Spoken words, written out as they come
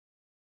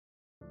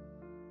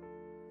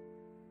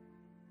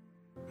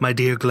My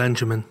dear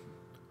Glenjamin,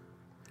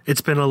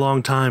 it's been a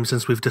long time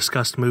since we've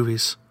discussed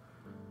movies.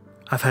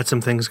 I've had some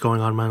things going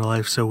on in my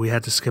life, so we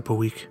had to skip a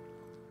week.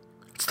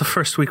 It's the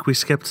first week we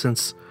skipped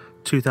since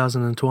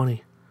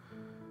 2020.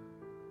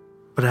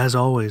 But as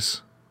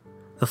always,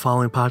 the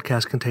following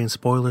podcast contains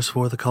spoilers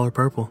for The Color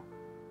Purple.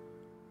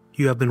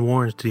 You have been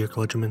warned, dear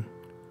Glenjamin.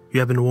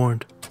 You have been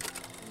warned.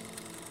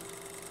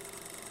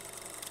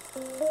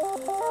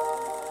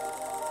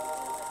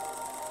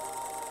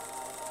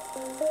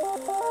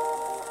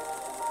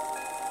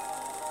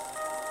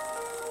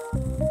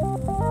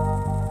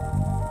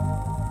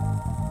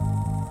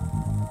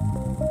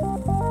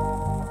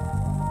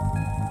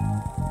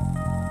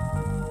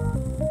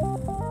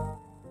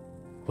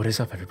 What is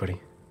up,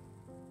 everybody?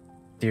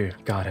 Dear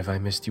God, have I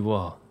missed you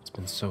all? It's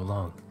been so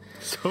long.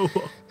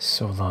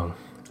 So long.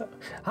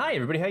 Hi,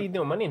 everybody. How you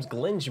doing? My name's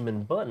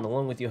Glenjamin Button,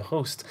 along with your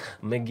host,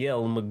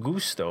 Miguel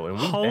Magusto. And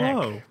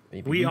Hello. back.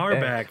 Baby, We are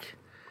back.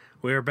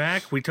 We are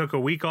back. We took a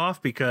week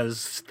off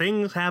because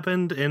things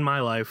happened in my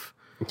life.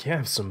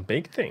 Yeah, some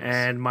big things.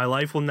 And my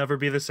life will never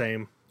be the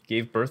same.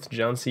 Gave birth to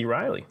John C.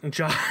 Reilly.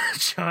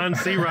 John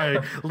C.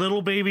 Reilly,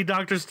 little baby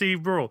Dr.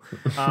 Steve Brule.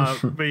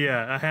 But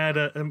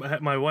yeah,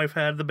 my wife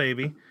had the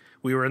baby.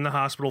 We were in the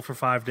hospital for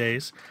 5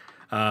 days.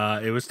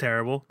 It was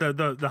terrible.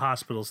 The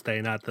hospital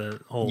stay, not the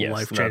whole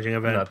life-changing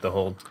event. Not the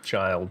whole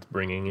child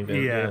bringing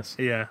event.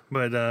 Yeah.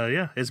 But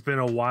it's been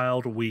a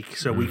wild week.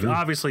 So we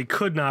obviously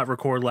could not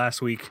record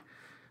last week.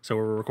 So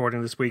we're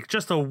recording this week.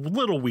 Just a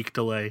little week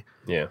delay.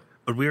 Yeah.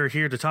 But we are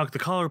here to talk The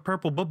Color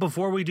Purple. But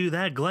before we do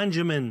that,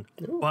 Glenjamin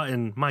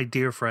Button, my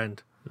dear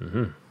friend,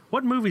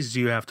 what movies do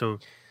you have to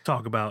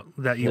talk about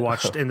that you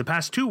watched in the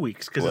past 2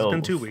 weeks? Because it's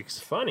been 2 weeks.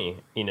 Funny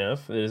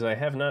enough is I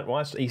have not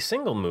watched a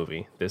single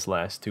movie this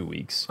last 2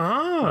 weeks.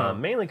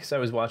 Mainly because I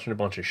was watching a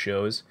bunch of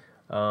shows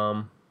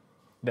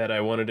that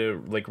I wanted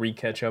to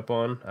re-catch up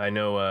on. I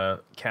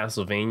know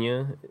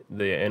Castlevania,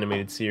 the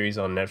animated series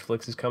on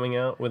Netflix, is coming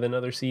out with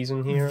another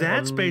season here.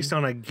 That's based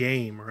on a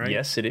game, right?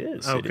 Yes, it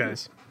is. Okay. It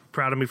is.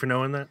 Proud of me for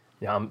knowing that?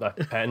 Yeah, I'm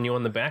patting you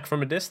on the back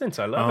from a distance.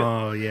 I love it.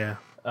 Oh, yeah.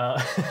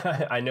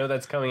 I know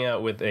that's coming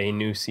out with a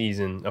new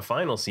season, a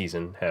final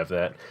season, have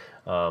that,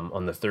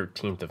 on the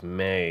 13th of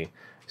May.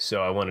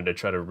 So I wanted to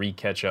try to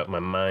re-catch up my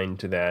mind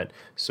to that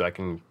so I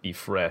can be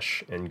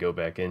fresh and go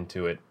back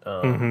into it.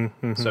 So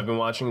I've been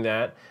watching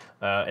that.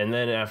 And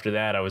then after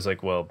that, I was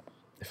like, well,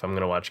 if I'm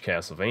going to watch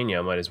Castlevania,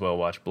 I might as well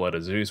watch Blood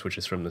of Zeus, which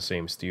is from the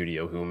same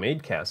studio who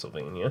made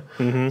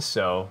Castlevania.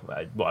 So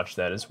I watched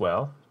that as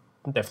well.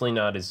 Definitely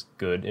not as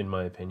good, in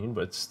my opinion,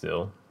 but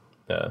still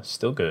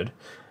good.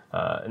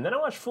 And then I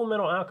watched Full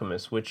Metal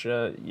Alchemist, which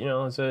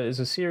is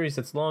a series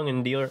that's long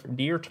and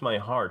dear to my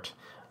heart.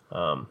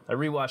 I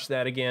rewatched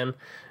that again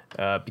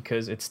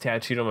because it's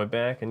tattooed on my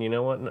back, and you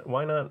know what?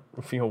 Why not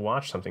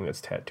watch something that's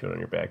tattooed on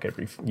your back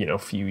every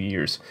few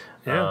years?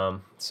 Yeah.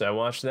 So I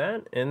watched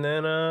that, and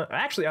then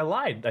actually I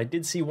lied. I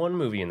did see one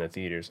movie in the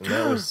theaters, and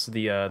that was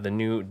the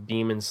new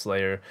Demon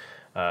Slayer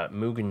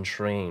Mugen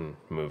Train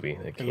movie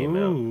that came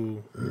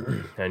out.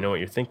 I know what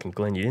you're thinking,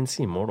 Glenn. You didn't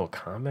see Mortal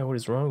Kombat? What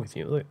is wrong with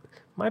you? Look,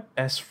 my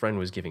best friend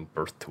was giving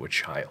birth to a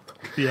child.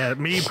 Yeah,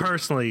 me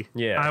personally.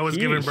 Yeah, I was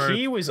giving birth.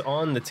 He was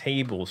on the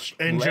table,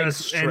 and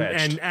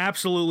stretched.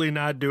 absolutely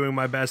not doing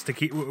my best to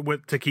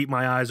keep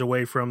my eyes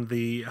away from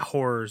the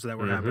horrors that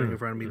were happening in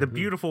front of me. The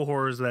beautiful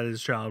horrors that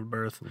is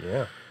childbirth.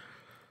 Yeah.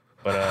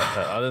 But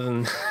other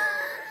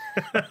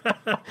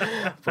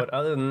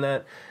than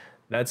that,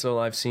 that's all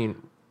I've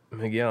seen.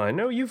 Miguel, I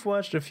know you've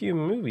watched a few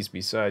movies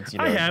besides,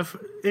 I have.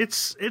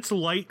 It's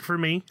light for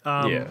me.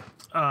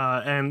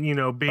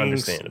 And being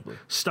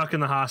stuck in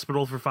the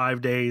hospital for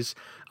 5 days,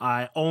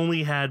 I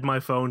only had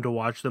my phone to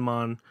watch them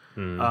on.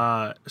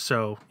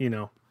 So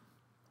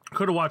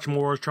could have watched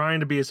more. Trying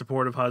to be a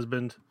supportive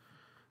husband.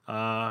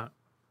 And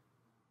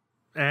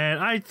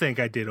I think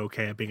I did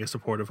okay at being a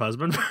supportive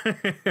husband.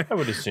 I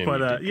would assume.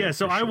 But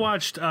so I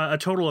watched a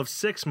total of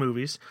 6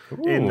 movies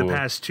in the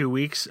past 2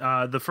 weeks.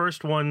 The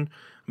first one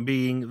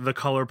being The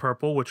Color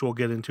Purple, which we'll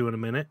get into in a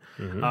minute.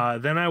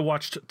 Then I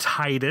watched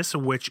Titus,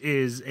 which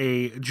is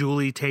a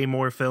Julie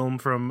Taymor film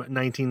from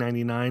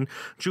 1999.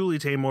 Julie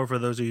Taymor, for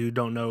those of you who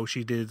don't know,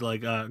 she did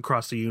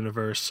Across the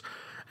Universe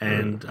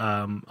and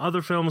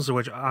other films,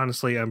 which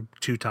honestly I'm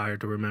too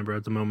tired to remember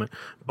at the moment.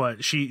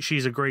 But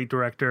she's a great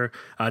director.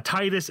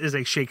 Titus is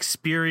a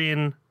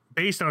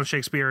based on a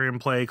Shakespearean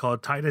play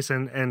called Titus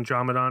and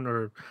Andromedon,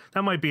 or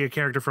that might be a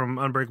character from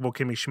Unbreakable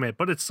Kimmy Schmidt,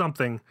 but it's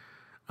something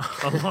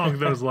along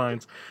those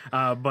lines.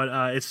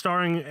 But it's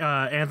starring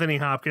Anthony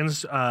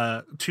Hopkins,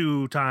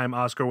 2-time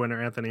Oscar winner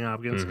Anthony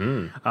Hopkins.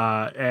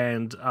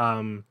 And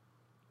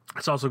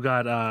it's also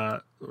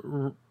got,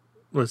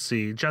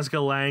 Jessica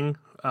Lange,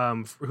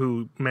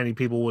 who many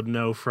people would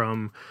know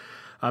from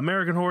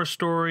American Horror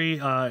Story.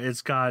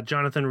 It's got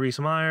Jonathan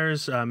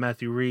Rhys-Meyers,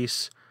 Matthew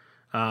Rhys,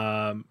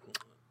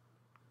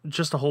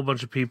 just a whole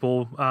bunch of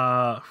people.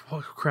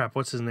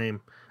 What's his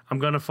name? I'm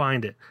going to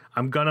find it,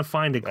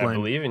 Glenn. I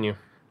believe in you.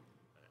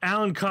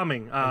 Alan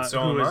Cumming, who is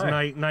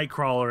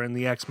Nightcrawler in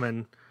the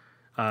X-Men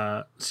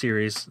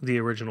series, the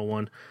original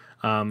one.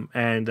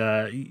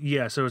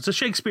 Yeah, so it's a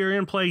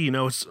Shakespearean play. You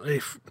know,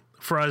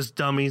 for us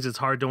dummies, it's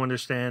hard to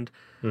understand.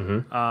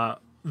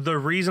 The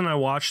reason I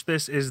watched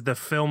this is the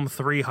film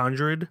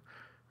 300.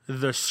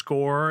 The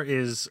score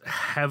is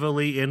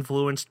heavily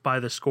influenced by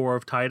the score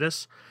of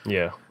Titus.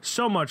 Yeah.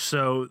 So much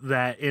so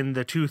that in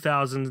the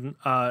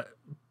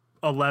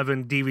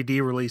 2011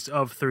 DVD release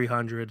of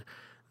 300,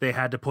 they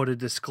had to put a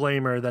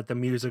disclaimer that the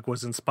music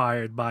was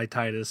inspired by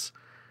Titus,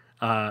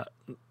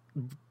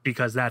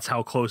 because that's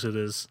how close it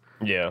is.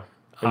 Yeah.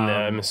 And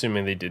I'm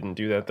assuming they didn't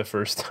do that the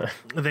first time.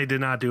 They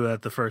did not do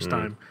that the first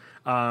time.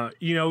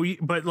 You know,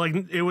 but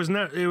like there was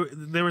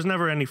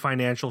never any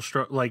financial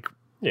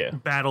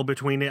battle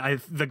between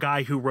it. The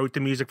guy who wrote the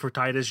music for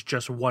Titus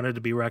just wanted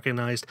to be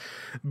recognized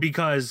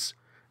because,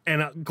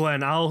 and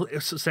Glenn, I'll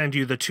send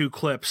you the 2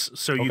 clips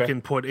so you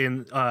can put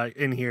in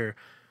here,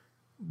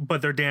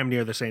 but they're damn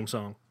near the same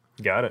song.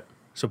 Got it.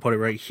 So put it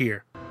right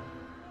here.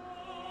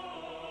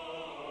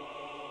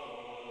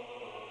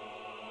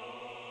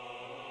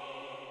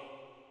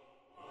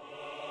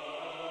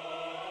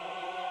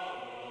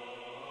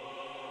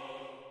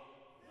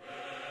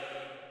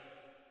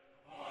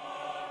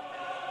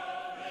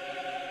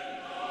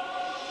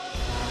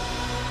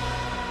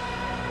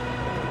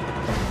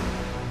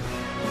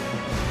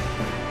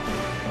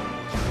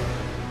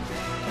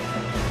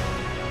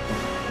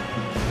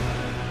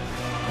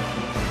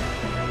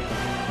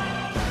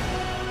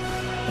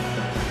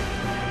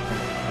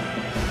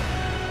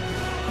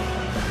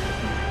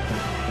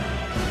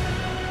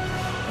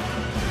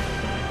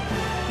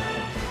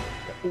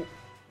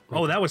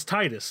 Oh, that was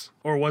Titus,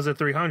 or was it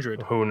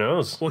 300? Who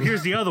knows? Well,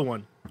 here's the other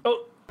one.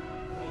 Oh.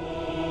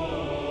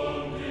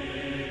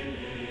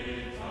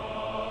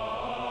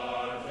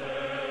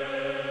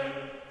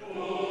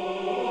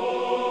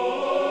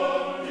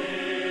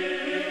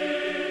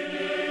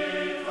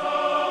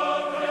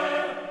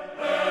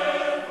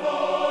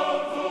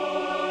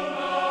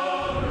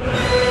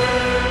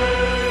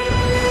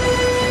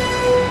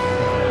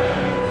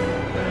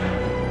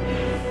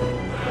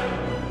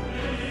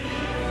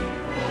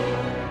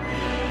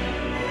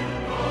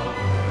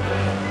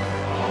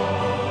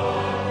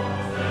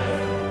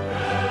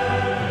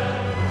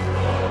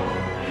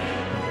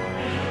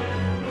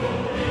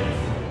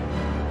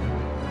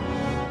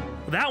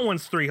 That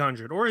one's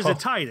 300, or is it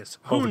Titus?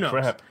 Who Holy knows?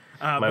 crap.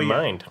 My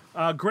mind.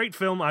 Great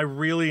film. I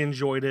really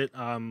enjoyed it.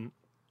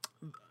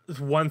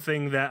 One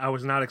thing that I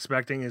was not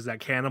expecting is that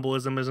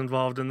cannibalism is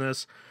involved in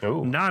this.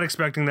 Oh. Not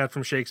expecting that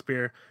from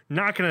Shakespeare.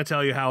 Not going to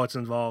tell you how it's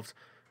involved.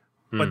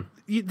 But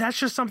that's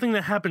just something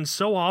that happens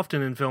so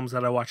often in films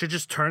that I watch. It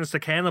just turns to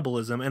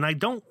cannibalism, and I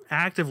don't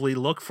actively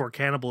look for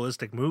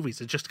cannibalistic movies.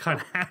 It just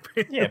kind of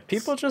happens. Yeah,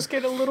 people just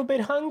get a little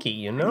bit hungry,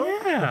 you know?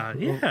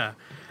 Yeah.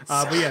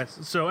 But yeah,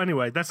 so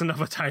anyway, that's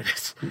enough of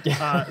Titus.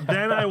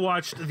 Then I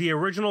watched the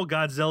original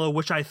Godzilla,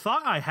 which I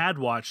thought I had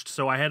watched,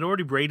 so I had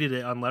already rated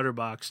it on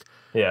Letterboxd.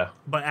 Yeah.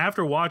 But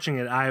after watching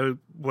it, I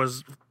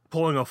was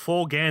pulling a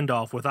full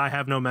Gandalf with I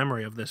have no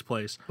memory of this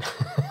place.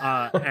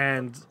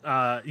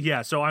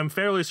 Yeah, so I'm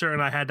fairly certain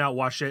I had not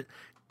watched it.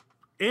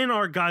 In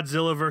our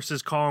Godzilla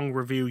versus Kong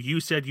review, you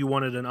said you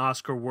wanted an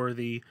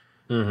Oscar-worthy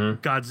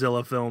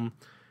Godzilla film.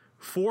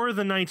 For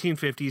the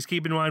 1950s,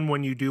 keep in mind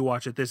when you do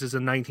watch it, this is a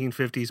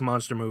 1950s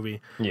monster movie.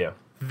 Yeah.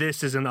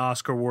 This is an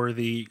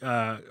Oscar-worthy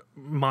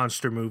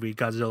monster movie,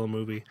 Godzilla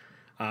movie.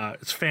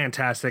 It's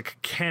fantastic.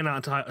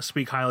 Cannot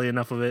speak highly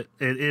enough of it.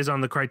 It is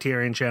on the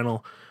Criterion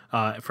Channel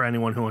for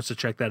anyone who wants to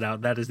check that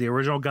out. That is the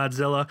original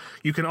Godzilla.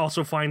 You can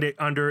also find it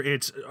under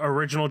its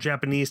original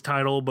Japanese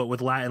title, but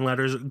with Latin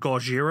letters,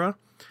 Gojira.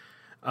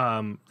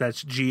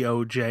 That's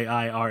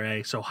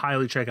Gojira. So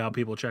highly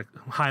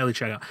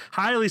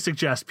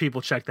suggest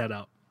people check that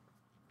out.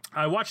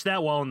 I watched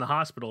that while in the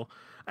hospital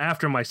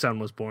after my son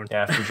was born.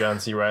 After John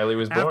C. Reilly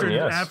was born,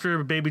 yes.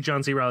 After baby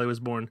John C. Reilly was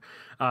born,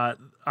 I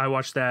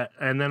watched that,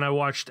 and then I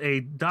watched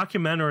a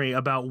documentary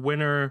about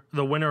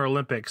the Winter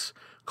Olympics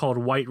called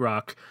White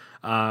Rock.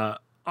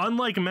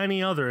 Unlike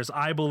many others,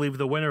 I believe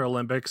the Winter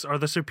Olympics are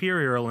the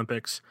superior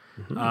Olympics.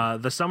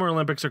 The Summer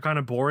Olympics are kind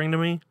of boring to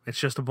me. It's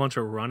just a bunch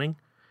of running.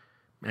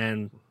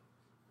 And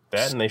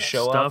they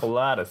show off a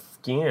lot of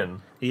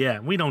skin.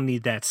 Yeah, we don't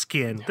need that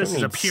skin. This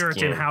is a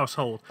Puritan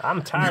household.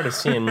 I'm tired of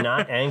seeing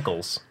not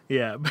ankles.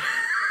 Yeah.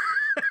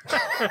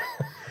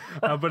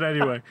 But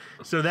anyway,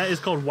 so that is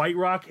called White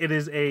Rock. It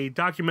is a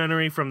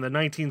documentary from the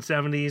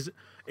 1970s.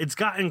 It's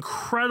got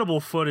incredible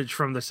footage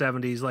from the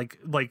 70s. Like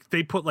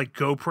they put like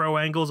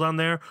GoPro angles on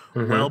there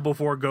well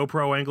before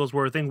GoPro angles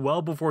were a thing,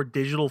 well before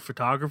digital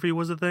photography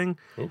was a thing.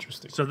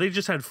 Interesting. So they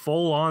just had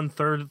full-on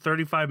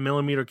 35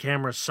 millimeter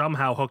cameras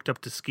somehow hooked up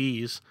to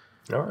skis.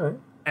 All right.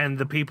 And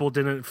the people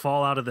didn't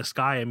fall out of the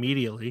sky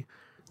immediately.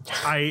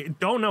 I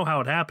don't know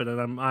how it happened,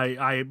 and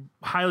I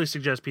highly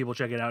suggest people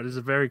check it out. It's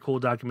a very cool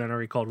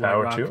documentary called White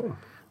Rock.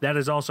 That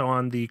is also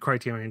on the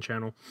Criterion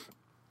Channel.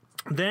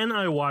 Then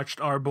I watched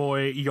our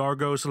boy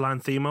Yorgos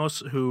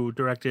Lanthimos, who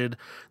directed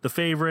The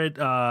Favorite,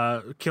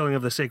 Killing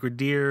of the Sacred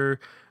Deer,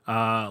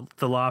 The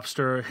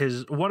Lobster.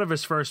 One of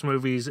his first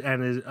movies,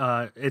 and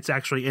it's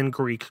actually in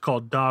Greek,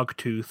 called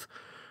Dogtooth.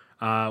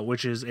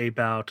 which is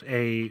about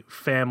a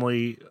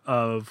family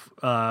of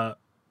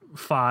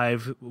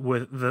 5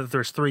 with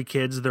there's 3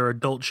 kids. They're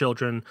adult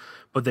children,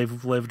 but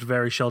they've lived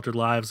very sheltered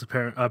lives.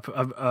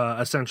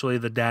 Essentially,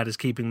 the dad is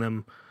keeping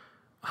them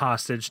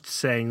hostage,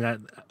 saying that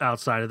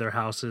outside of their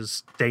house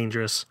is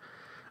dangerous.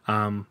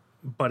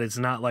 But it's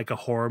not like a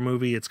horror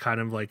movie. It's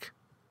kind of like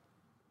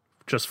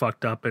just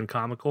fucked up and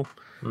comical.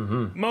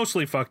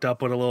 Mostly fucked up,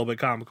 but a little bit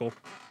comical.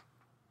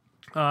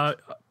 I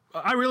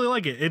really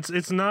like it.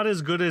 It's not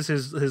as good as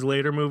his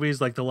later movies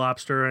like The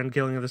Lobster and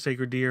Killing of the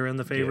Sacred Deer and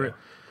The Favorite.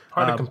 Yeah.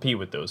 Hard to compete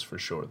with those for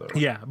sure, though.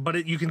 Yeah,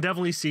 but you can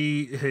definitely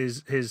see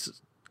his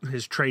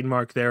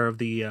trademark there of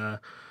the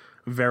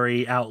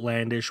very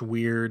outlandish,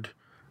 weird,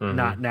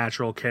 not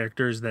natural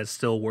characters that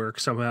still work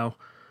somehow.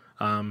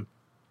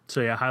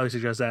 So yeah, highly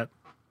suggest that.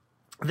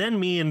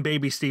 Then me and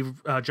baby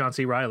Steve John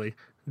C. Reilly,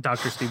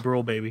 Dr. Steve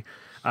Brule baby,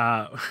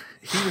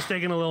 he was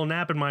taking a little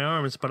nap in my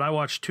arms, but I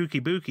watched Tuki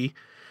Buki,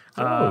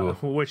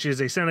 which is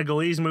a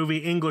Senegalese movie,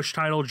 English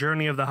title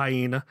Journey of the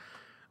Hyena,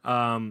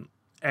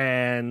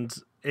 and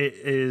it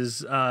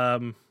is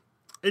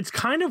it's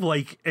kind of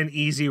like an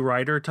Easy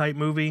Rider type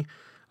movie,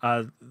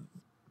 also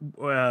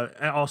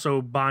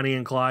Bonnie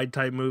and Clyde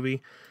type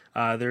movie.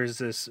 There's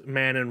this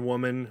man and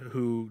woman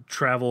who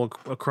travel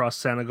across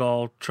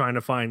Senegal trying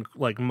to find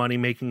like money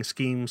making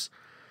schemes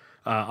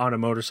on a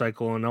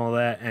motorcycle and all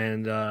that,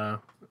 and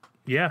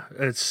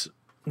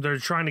they're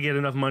trying to get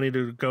enough money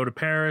to go to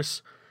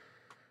Paris.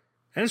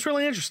 And it's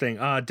really interesting.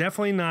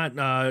 Definitely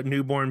not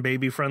newborn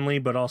baby friendly,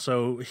 but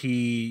also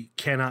he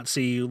cannot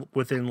see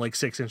within like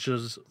 6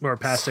 inches or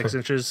past 6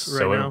 inches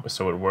now.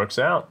 So it works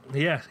out.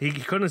 Yeah, he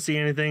couldn't see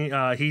anything.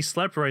 He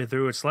slept right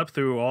through it. Slept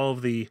through all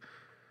of the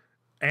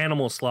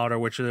animal slaughter,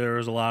 which there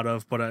was a lot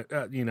of. But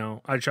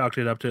I chalked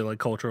it up to like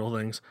cultural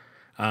things,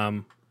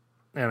 and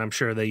I'm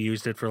sure they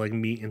used it for like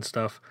meat and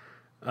stuff.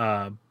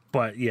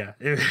 But yeah,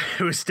 it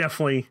was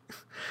definitely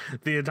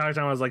the entire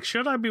time I was like,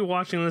 should I be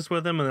watching this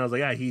with him? And I was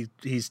like,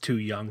 he's too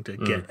young to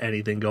get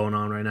anything going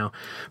on right now.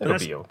 But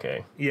It'll be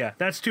okay. Yeah,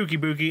 that's Tuki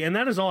Buki, and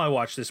that is all I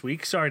watched this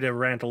week. Sorry to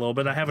rant a little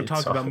bit. I haven't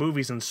talked about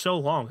movies in so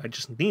long. I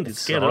just needed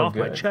to get it off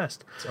my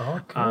chest. It's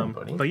all good,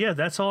 buddy. But yeah,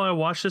 that's all I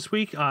watched this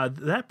week.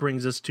 That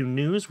brings us to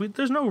news.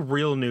 There's no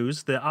real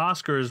news. The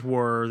Oscars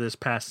were this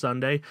past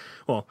Sunday.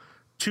 Well,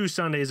 2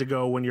 Sundays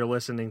ago when you're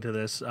listening to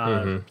this,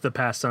 the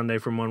past Sunday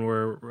from when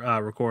we're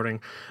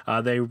recording,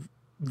 they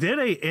did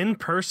a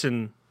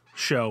in-person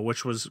show,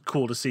 which was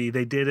cool to see.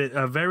 They did it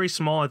very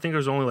small. I think there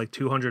was only like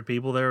 200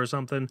 people there or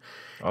something.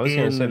 I was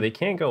going to say they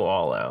can't go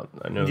all out.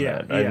 I know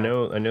that. Yeah. I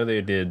know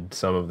they did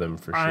some of them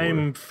for sure.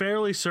 I'm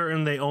fairly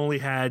certain they only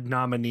had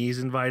nominees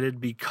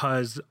invited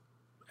because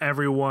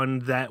everyone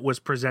that was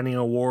presenting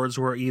awards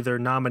were either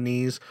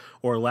nominees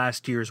or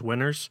last year's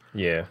winners.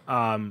 Yeah.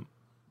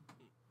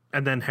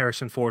 And then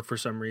Harrison Ford for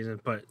some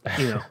reason, but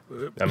I'm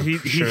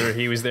sure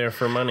he was there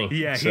for money.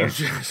 Yeah, so. He's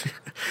just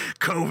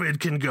COVID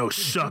can go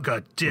suck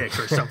a dick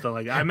or something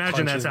like that. I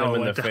imagine that's how it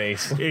went down.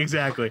 Face.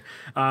 Exactly.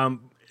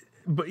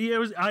 But yeah,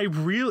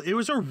 it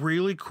was a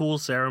really cool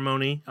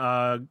ceremony.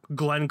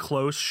 Glenn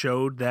Close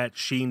showed that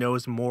she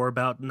knows more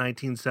about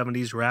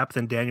 1970s rap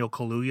than Daniel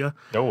Kaluuya.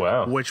 Oh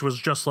wow! Which was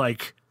just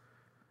like.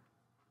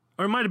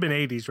 Or it might have been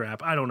 80s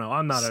rap. I don't know.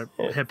 I'm not a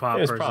hip-hop person. It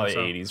was probably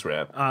 80s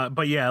rap.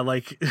 But yeah,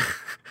 like...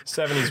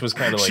 70s was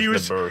kind of like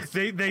the birth.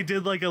 They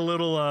did like a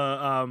little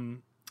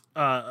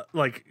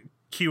like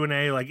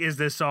Q&A, like, is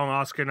this song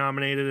Oscar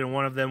nominated? And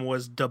one of them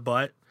was Da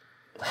Butt.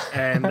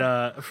 And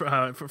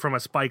from a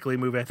Spike Lee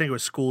movie. I think it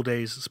was School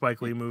Days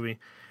Spike Lee movie.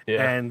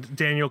 Yeah. And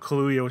Daniel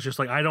Kaluuya was just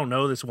like, I don't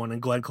know this one.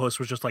 And Glenn Close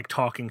was just like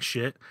talking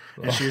shit.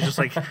 And she was just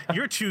like,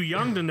 you're too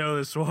young to know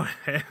this one.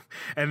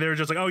 And they were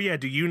just like, oh yeah,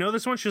 do you know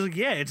this one? She was like,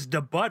 yeah, it's Da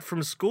Butt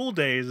from School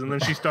Days. And then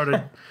she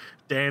started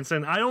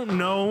dancing. I don't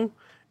know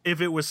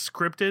if it was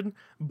scripted,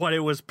 but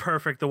it was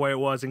perfect the way it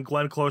was. And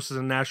Glenn Close is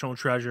a national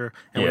treasure,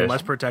 and we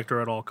must protect her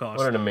at all costs.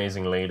 What an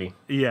amazing lady.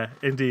 Yeah,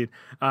 indeed.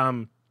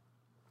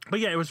 But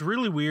yeah, it was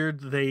really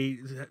weird. They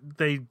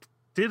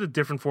did a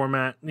different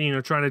format,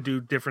 trying to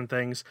do different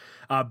things.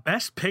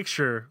 Best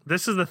Picture,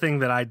 this is the thing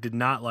that I did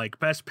not like.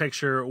 Best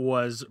Picture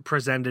was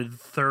presented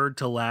third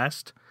to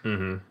last.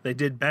 Mm-hmm. They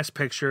did Best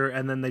Picture,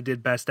 and then they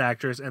did Best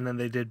Actress, and then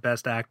they did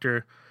Best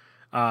Actor.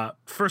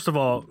 First of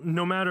all,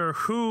 no matter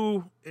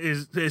who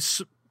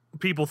is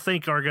people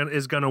think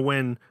is going to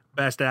win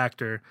Best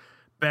Actor,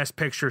 Best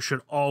Picture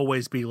should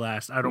always be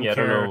last. I don't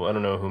care. I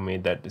don't know who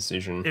made that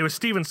decision. It was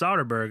Steven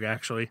Soderbergh,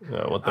 actually.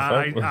 What the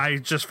fuck? I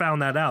just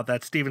found that out,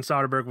 that Steven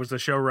Soderbergh was the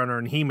showrunner,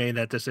 and he made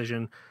that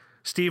decision.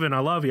 Steven, I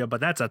love you, but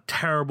that's a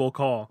terrible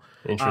call.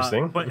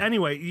 Interesting. But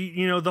anyway,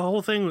 the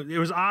whole thing, it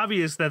was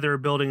obvious that they were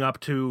building up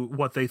to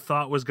what they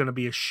thought was going to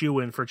be a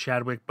shoo-in for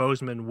Chadwick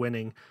Boseman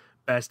winning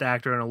Best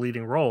Actor in a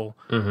Leading Role.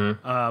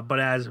 Mm-hmm. But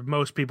as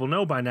most people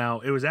know by now,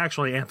 it was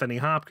actually Anthony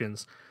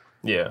Hopkins.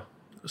 Yeah.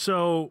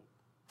 So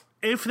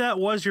if that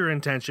was your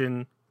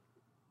intention,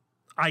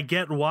 I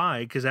get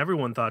why, because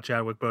everyone thought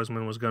Chadwick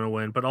Boseman was going to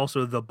win, but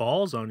also the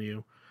balls on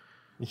you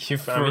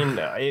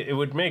It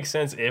would make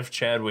sense if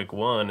Chadwick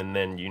won, and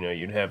then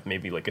you'd have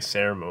maybe like a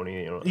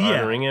ceremony,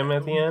 honoring him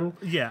at the end.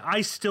 Yeah,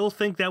 I still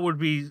think that would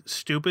be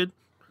stupid.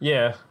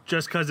 Yeah,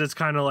 just because it's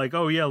kind of like,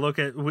 oh yeah, look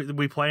at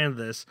we planned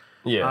this.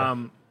 Yeah.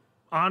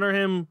 Honor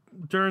him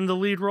during the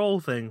lead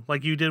role thing,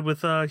 like you did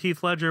with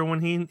Heath Ledger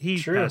when he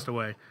passed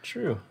away.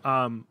 True.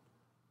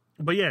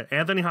 But yeah,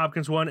 Anthony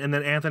Hopkins won, and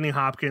then Anthony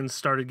Hopkins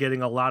started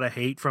getting a lot of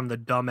hate from the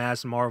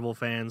dumbass Marvel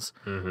fans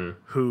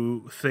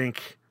who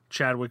think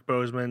Chadwick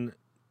Boseman.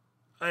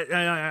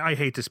 I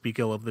hate to speak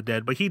ill of the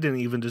dead, but he didn't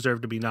even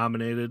deserve to be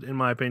nominated, in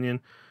my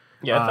opinion.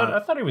 Yeah, I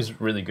thought he was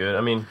really good.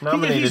 I mean,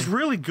 nominated. He's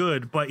really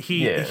good, but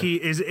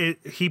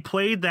he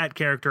played that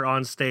character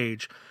on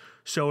stage,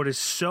 so it is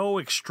so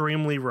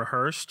extremely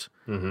rehearsed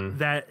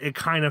that it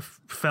kind of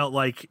felt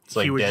like it's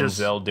like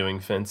Denzel doing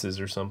Fences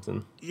or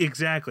something.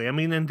 Exactly. I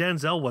mean, and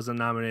Denzel wasn't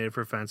nominated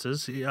for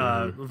Fences.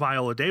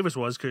 Viola Davis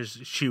was because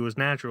she was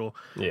natural.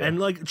 Yeah. And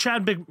like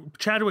Chadwick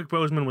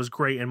Boseman was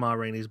great in Ma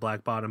Rainey's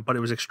Black Bottom, but it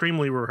was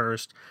extremely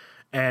rehearsed.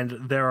 And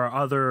there are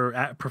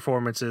other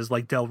performances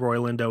like Delroy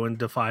Lindo in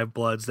Da 5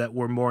 Bloods that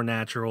were more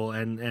natural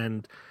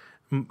and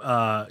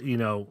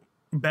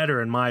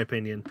better in my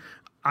opinion.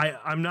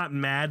 I'm not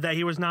mad that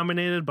he was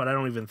nominated, but I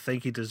don't even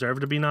think he deserved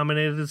to be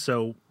nominated.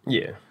 So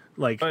yeah,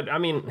 but I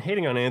mean,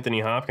 hating on Anthony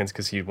Hopkins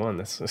because he won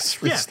this.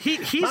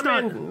 He's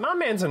my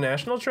man's a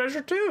national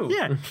treasure too.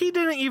 Yeah, he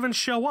didn't even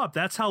show up.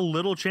 That's how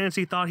little chance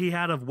he thought he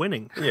had of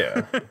winning.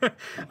 Yeah,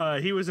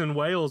 he was in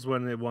Wales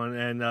when it won,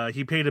 and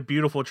he paid a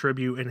beautiful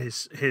tribute in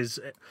his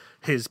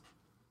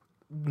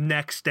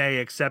next day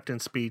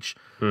acceptance speech,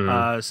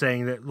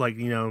 saying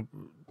that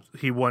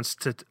he wants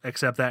to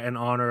accept that in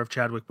honor of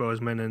Chadwick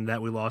Boseman and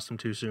that we lost him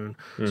too soon.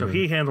 So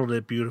he handled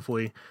it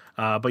beautifully.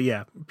 But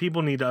yeah,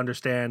 people need to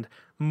understand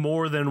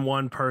more than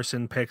one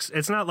person picks.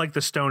 It's not like the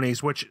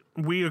Stonies, which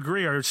we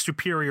agree are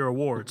superior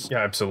awards. Yeah,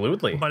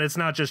 absolutely. But it's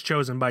not just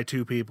chosen by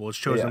two people. It's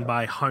chosen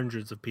by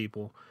hundreds of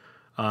people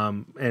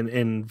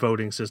in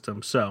voting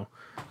systems. So,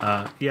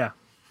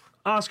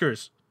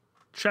 Oscars,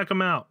 check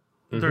them out.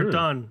 They're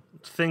done.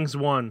 Things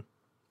won.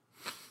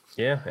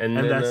 Yeah, and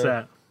then, that's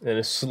that. And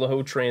a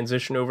slow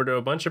transition over to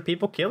a bunch of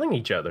people killing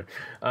each other.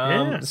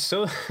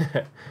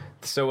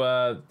 So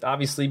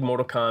obviously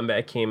Mortal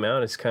Kombat came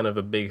out. It's kind of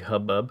a big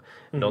hubbub.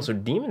 And also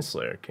Demon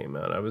Slayer came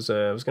out. I was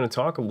going to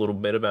talk a little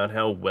bit about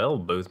how well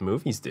both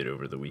movies did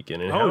over the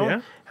weekend.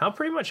 And how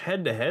pretty much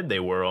head-to-head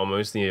they were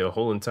almost the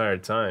whole entire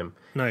time.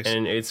 Nice.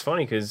 And it's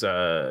funny because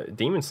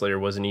Demon Slayer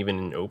wasn't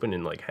even open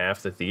in like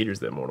half the theaters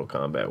that Mortal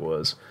Kombat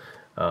was.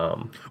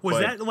 Was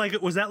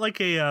that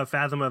like a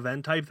Fathom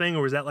event type thing,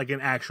 or was that like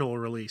an actual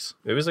release?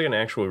 It was like an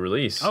actual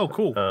release. Oh,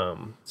 cool.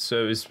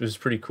 So it was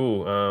pretty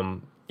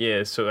cool.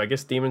 So I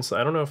guess Demon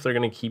Slayer, I don't know if they're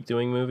going to keep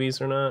doing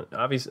movies or not.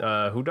 Obviously,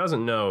 who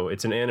doesn't know,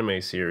 it's an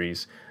anime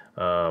series.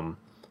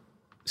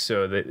 It's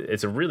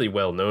a really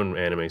well-known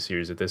anime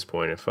series at this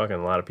point. A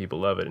lot of people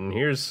love it. And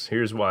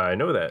here's why I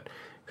know that.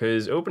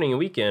 Because opening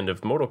weekend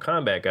of Mortal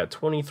Kombat got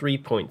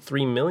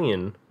 23.3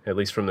 million, at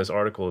least from this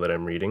article that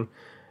I'm reading.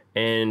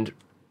 And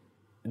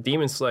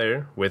Demon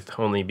Slayer, with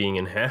only being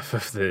in half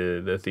of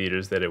the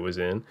theaters that it was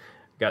in,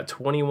 got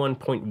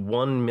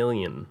 21.1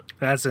 million.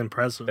 That's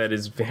impressive. That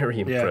is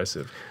very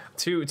impressive.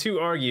 To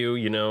argue,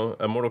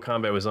 Mortal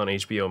Kombat was on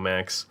HBO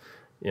Max.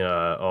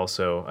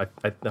 Also,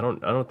 I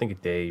don't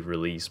think they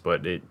release,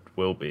 but it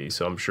will be.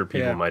 So I'm sure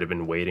people might have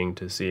been waiting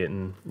to see it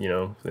in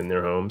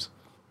their homes.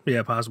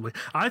 Yeah, possibly.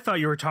 I thought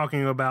you were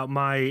talking about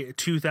my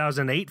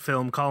 2008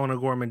 film, Colin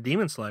O'Gorman,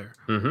 Demon Slayer.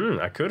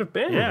 I could have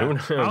been. Yeah.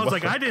 I was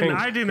like, I didn't.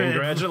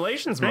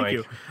 Congratulations, Thank Mike.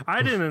 you.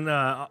 I didn't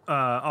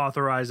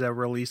authorize a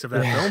release of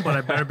that film, but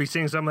I better be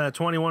seeing some of that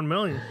 21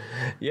 million.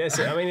 Yes,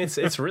 I mean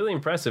it's really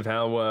impressive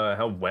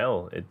how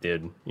well it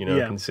did.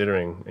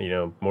 Considering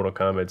Mortal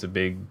Kombat's a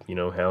big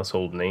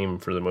household name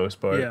for the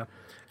most part. Yeah.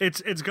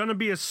 It's going to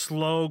be a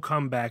slow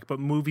comeback, but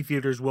movie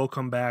theaters will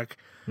come back.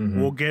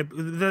 We'll get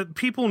the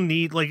people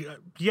need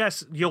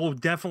yes, you'll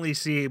definitely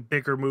see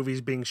bigger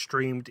movies being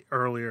streamed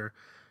earlier,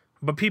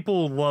 but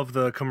people love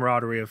the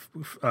camaraderie of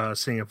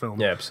seeing a film.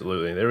 Yeah,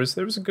 absolutely. There was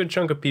a good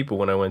chunk of people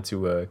when I went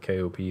to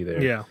KOP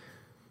there. Yeah.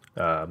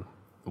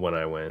 When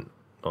I went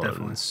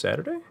on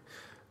Saturday.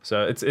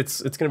 So it's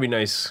going to be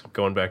nice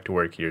going back to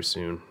work here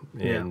soon,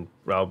 and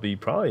I'll be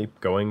probably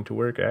going to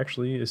work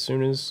actually as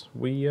soon as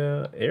we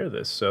air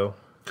this. So.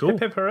 Cool.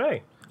 Hip hip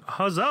hooray.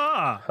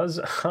 Huzzah.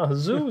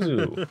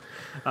 Huzzoo.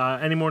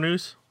 Any more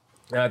news?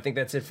 I think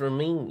that's it for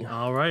me.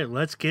 All right,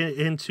 let's get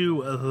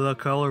into The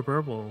Color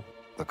Purple.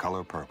 The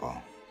Color Purple.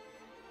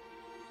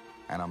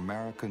 An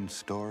American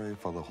story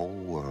for the whole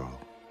world.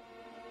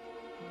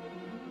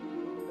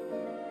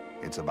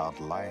 It's about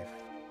life.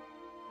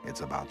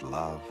 It's about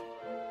love.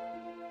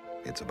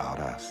 It's about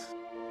us.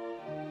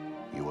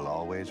 You will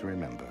always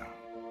remember,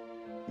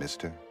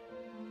 Mr.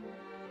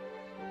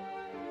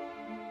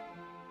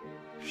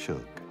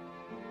 Suge.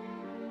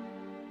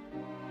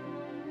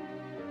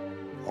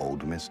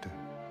 Old Mister.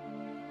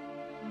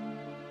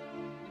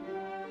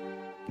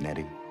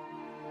 Nettie.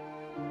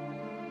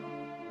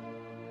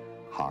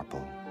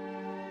 Harpo.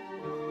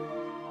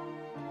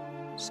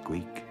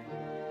 Squeak.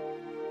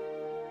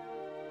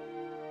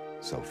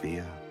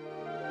 Sophia,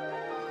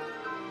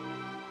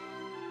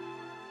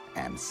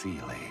 and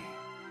Seeley.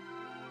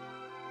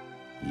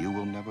 You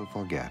will never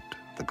forget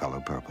The Color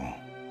Purple.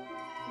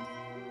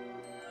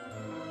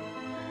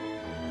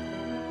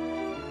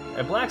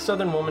 A black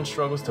Southern woman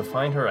struggles to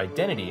find her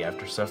identity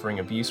after suffering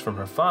abuse from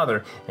her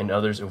father and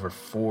others over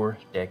 4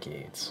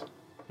 decades.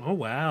 Oh,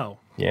 wow.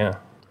 Yeah.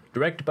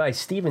 Directed by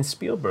Steven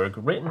Spielberg,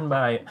 written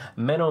by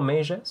Menno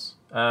Meyjes.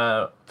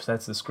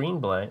 That's the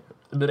screenplay,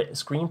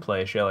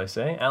 shall I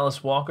say.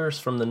 Alice Walker's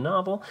from the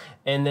novel.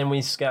 And then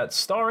we got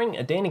starring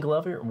Danny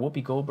Glover,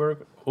 Whoopi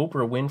Goldberg,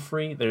 Oprah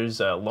Winfrey. There's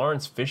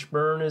Lawrence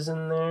Fishburne is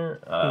in there.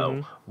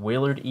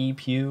 Willard E.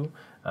 Pugh.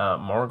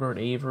 Margaret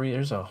Avery.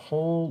 There's a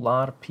whole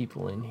lot of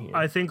people in here.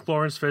 I think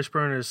Lawrence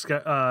Fishburne is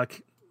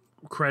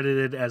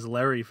credited as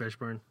Larry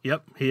Fishburne.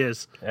 Yep, he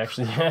is.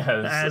 Actually,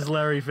 yeah. As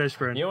Larry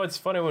Fishburne. You know what's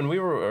funny?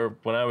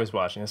 When I was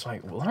watching this,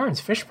 like,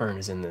 Lawrence Fishburne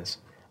is in this.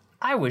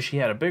 I wish he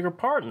had a bigger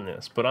part in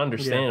this, but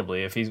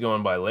understandably, if he's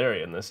going by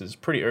Larry, and this is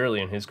pretty early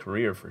in his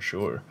career for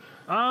sure.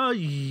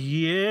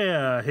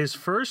 Yeah. His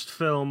first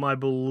film, I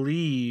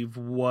believe,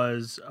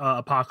 was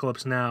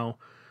Apocalypse Now,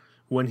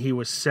 when he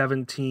was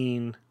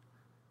 17,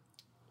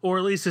 or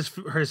at least his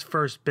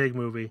first big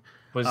movie.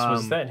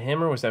 Was that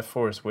him or was that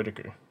Forrest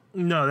Whitaker?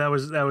 No, that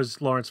was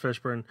Lawrence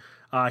Fishburne.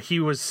 He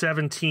was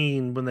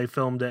 17 when they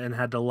filmed it and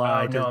had to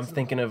lie. No, I'm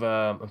thinking of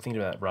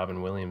that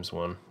Robin Williams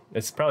one.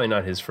 It's probably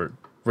not his first.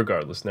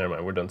 Regardless, never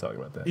mind. We're done talking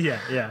about that.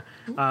 Yeah.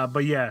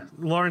 But yeah,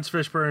 Lawrence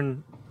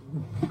Fishburne,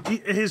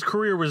 his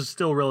career was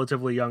still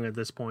relatively young at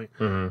this point.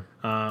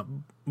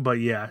 But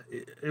yeah,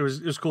 it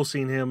was cool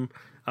seeing him.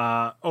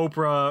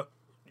 Oprah,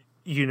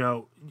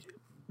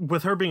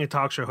 with her being a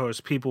talk show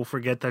host, people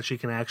forget that she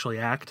can actually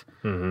act.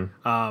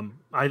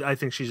 I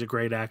think she's a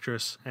great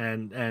actress,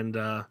 and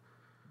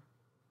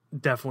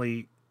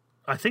definitely,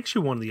 I think she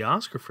won the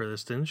Oscar for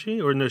this, didn't she?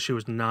 Or no, she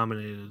was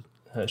nominated.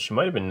 She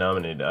might have been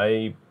nominated.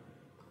 I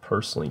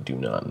personally do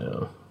not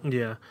know.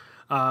 Yeah.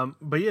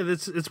 But yeah,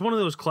 it's one of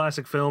those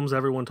classic films.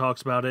 Everyone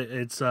talks about it.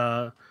 It's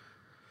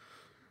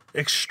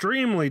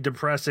extremely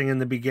depressing in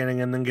the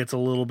beginning and then gets a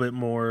little bit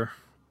more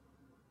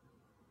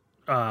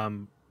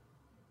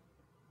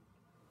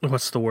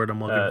what's the word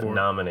I'm looking for?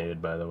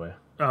 Nominated, by the way.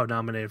 Oh,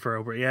 nominated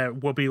for Oprah. Yeah,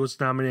 Whoopi was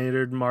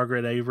nominated.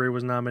 Margaret Avery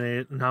was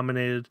nominated.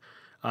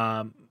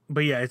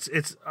 But yeah,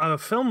 it's a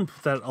film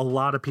that a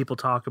lot of people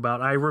talk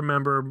about. I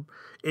remember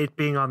it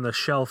being on the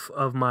shelf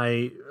of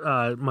my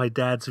my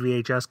dad's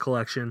VHS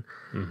collection,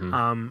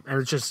 and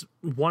it's just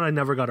one I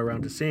never got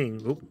around to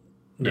seeing. Oop,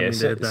 yeah,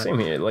 same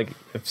here. Like,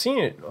 I've seen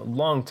it a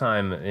long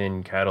time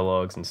in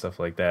catalogs and stuff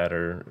like that.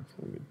 Or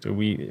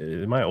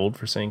am I old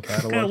for saying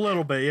catalog? A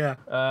little bit, yeah.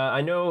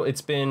 I know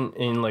it's been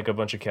in like a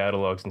bunch of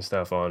catalogs and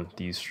stuff on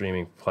these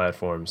streaming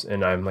platforms,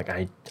 and I'm like,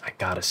 I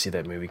gotta see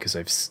that movie because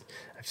I've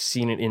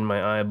seen it in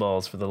my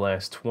eyeballs for the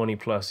last 20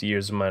 plus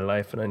years of my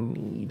life,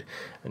 and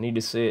I need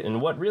to see it. And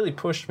what really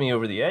pushed me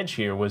over the edge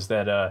here was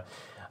that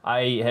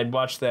I had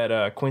watched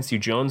that Quincy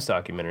Jones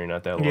documentary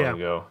not that long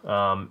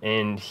ago,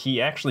 and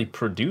he actually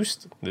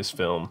produced this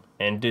film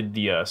and did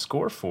the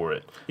score for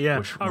it. Yeah,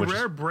 which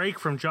rare break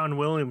from John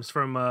Williams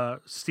from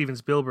Steven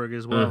Spielberg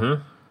as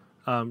well.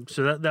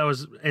 So that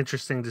was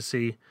interesting to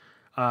see.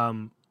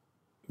 I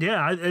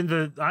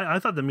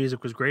thought the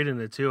music was great in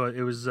it too.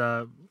 It was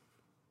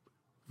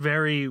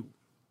very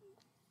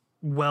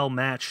well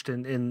matched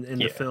in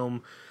the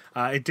film.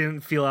 It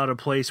didn't feel out of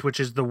place, which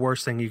is the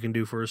worst thing you can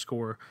do for a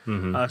score.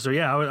 So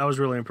yeah, I was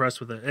really impressed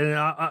with it. And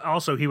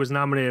also, he was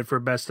nominated for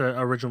Best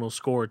Original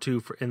Score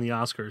too in the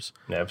Oscars.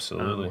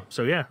 Absolutely.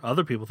 So yeah,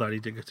 other people thought he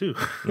did it too.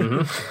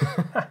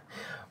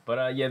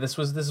 But yeah, this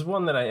is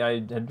one that I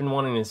had been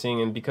wanting to see,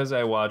 and because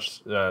I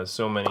watched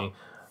so many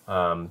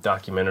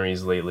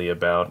documentaries lately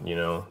about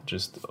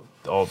just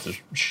all the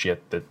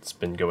shit that's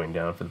been going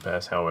down for the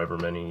past however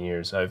many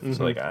years, I've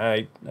like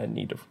I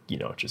need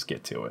to just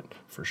get to it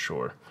for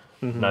sure.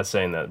 Not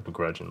saying that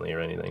begrudgingly or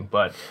anything,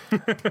 but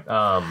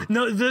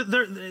no,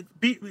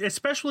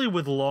 especially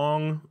with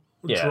long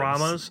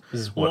dramas.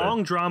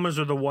 Long dramas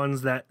are the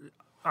ones that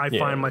I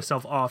find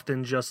myself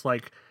often just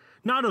like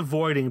not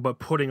avoiding, but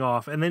putting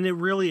off. And then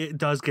it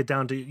does get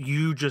down to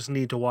you just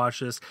need to watch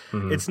this.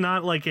 It's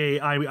not like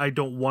I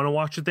don't want to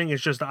watch the thing.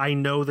 It's just I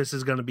know this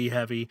is going to be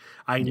heavy.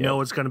 I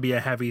know it's going to be a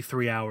heavy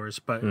 3 hours,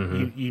 but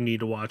you need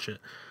to watch it.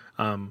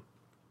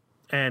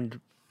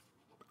 And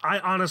I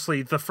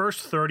honestly, the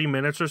first 30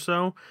 minutes or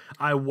so,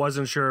 I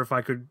wasn't sure if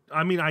I could.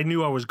 I mean, I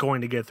knew I was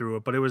going to get through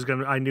it, but I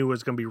knew it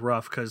was going to be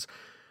rough because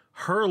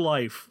her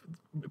life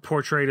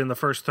portrayed in the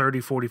first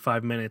 30,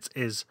 45 minutes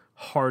is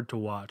hard to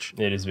watch.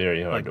 It is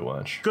very hard to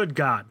watch. Good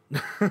God.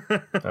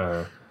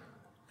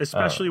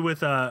 Especially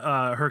with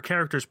her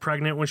character's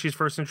pregnant when she's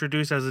first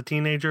introduced as a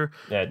teenager.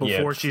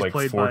 Before she's like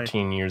played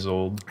 14 years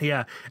old.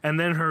 Yeah, and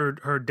then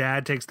her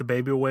dad takes the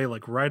baby away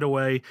like right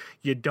away.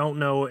 You don't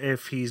know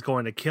if he's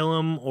going to kill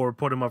him or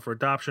put him up for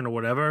adoption or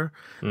whatever.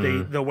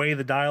 The way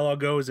the dialogue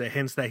goes, it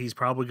hints that he's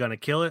probably going to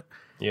kill it.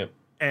 Yep.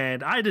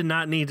 And I did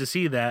not need to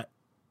see that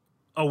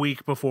a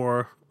week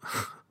before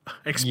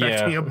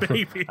expecting a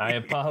baby. I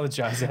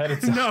apologize ahead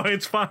of time. No,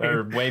 it's fine.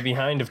 Or way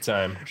behind of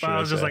time. But I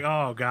was just like,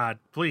 oh God,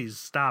 please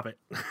stop it.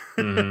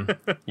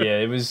 Yeah,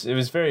 it was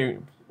very,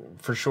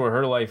 for sure.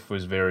 Her life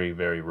was very,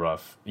 very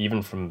rough,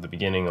 even from the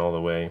beginning all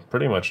the way,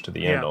 pretty much to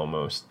the end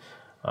almost,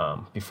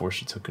 before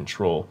she took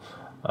control.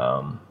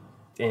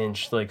 And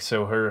she, like,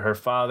 so her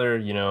father,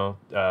 you know,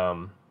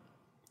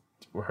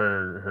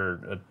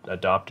 her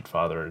adopted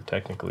father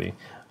technically,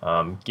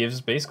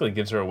 gives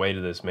her away to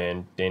this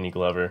man, Danny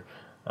Glover,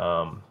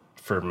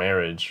 for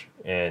marriage,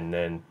 and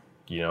then,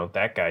 you know,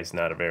 that guy's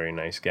not a very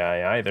nice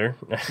guy either.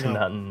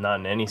 No. not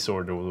in any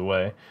sort of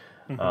way.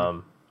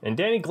 And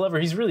Danny Glover,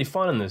 he's really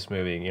fun in this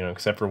movie, you know,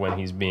 except for when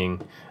he's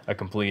being a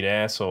complete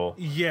asshole.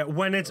 Yeah,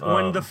 when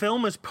when the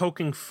film is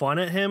poking fun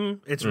at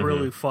him, it's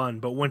really fun.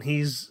 But when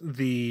he's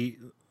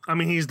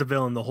he's the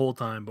villain the whole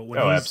time. But when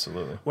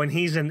absolutely. When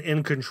he's an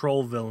in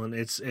control villain,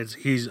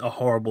 he's a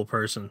horrible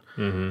person.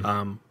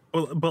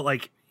 But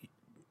like,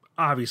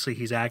 obviously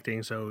he's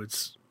acting, so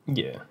it's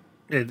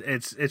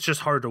it's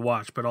just hard to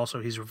watch. But also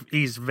he's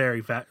he's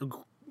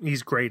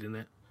great in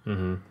it.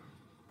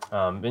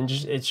 And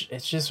just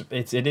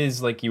it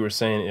is like you were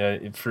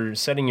saying, for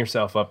setting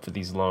yourself up for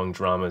these long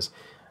dramas,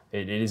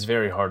 it is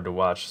very hard to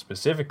watch.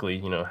 Specifically,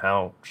 you know,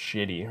 how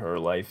shitty her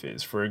life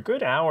is for a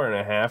good hour and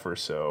a half or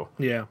so.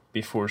 Yeah.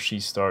 Before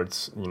she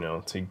starts, you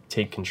know, to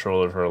take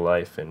control of her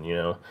life, and you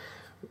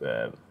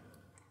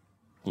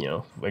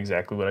know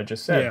exactly what I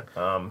just said.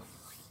 Yeah.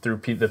 Through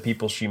the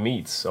people she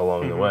meets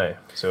along the way.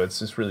 So it's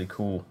just really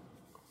cool.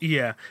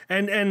 Yeah,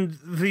 and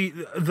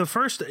the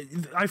first,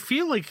 I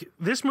feel like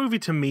this movie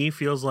to me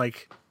feels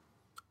like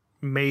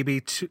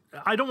maybe two,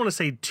 I don't want to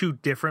say two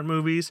different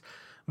movies,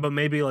 but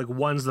maybe like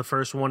one's the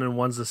first one and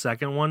one's the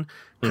second one,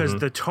 because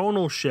the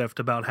tonal shift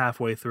about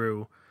halfway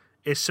through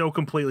is so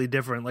completely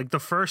different. Like the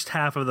first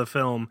half of the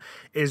film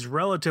is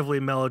relatively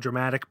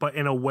melodramatic, but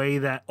in a way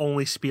that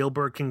only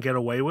Spielberg can get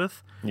away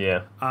with.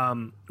 Yeah.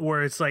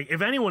 Where it's like,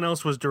 if anyone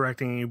else was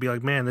directing, you'd be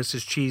like, man, this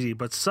is cheesy,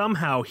 but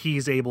somehow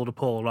he's able to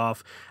pull it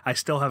off. I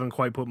still haven't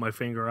quite put my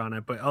finger on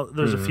it, but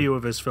there's a few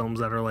of his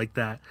films that are like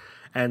that.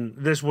 And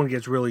this one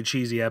gets really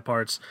cheesy at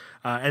parts.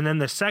 And then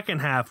the second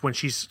half, when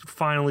she's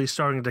finally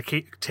starting to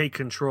take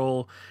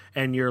control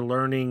and you're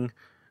learning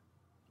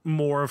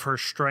more of her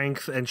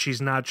strength, and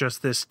she's not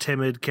just this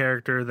timid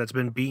character that's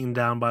been beaten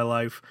down by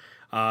life.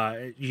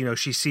 You know,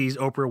 she sees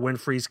Oprah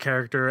Winfrey's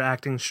character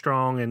acting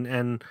strong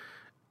and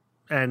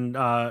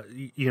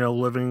you know,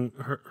 living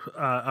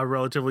a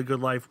relatively good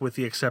life, with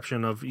the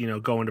exception of, you know,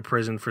 going to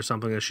prison for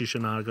something that she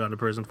should not have gone to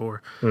prison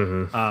for.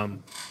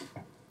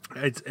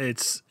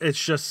 It's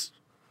just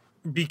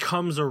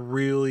becomes a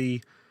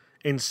really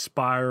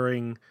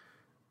inspiring,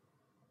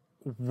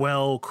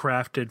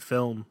 well-crafted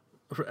film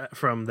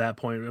from that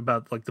point,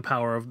 about like the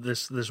power of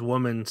this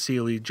woman,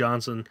 Celie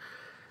Johnson,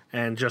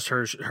 and just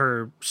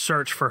her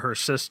search for her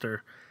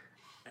sister.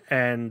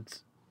 And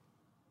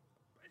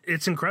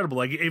it's incredible.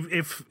 Like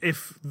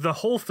if the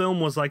whole film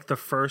was like the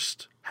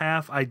first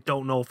half, I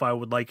don't know if I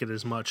would like it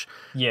as much.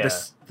 Yeah.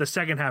 The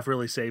second half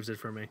really saves it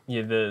for me.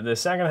 Yeah, the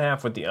second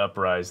half with the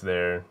uprise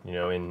there, you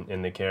know,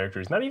 in the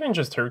characters, not even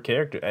just her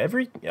character.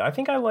 I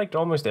think I liked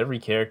almost every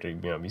character,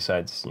 you know,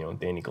 besides, you know,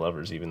 Danny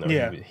Glover's, even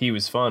though he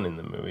was fun in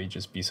the movie,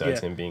 just besides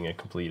him being a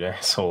complete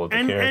asshole of the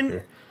character.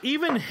 And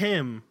even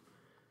him,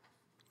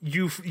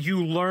 you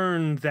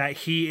learn that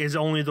he is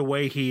only the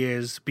way he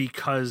is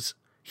because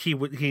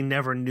he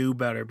never knew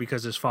better,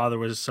 because his father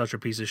was such a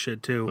piece of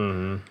shit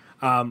too.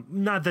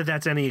 Not that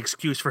that's any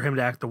excuse for him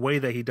to act the way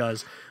that he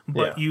does,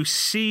 but you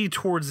see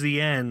towards the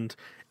end,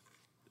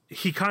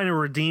 he kind of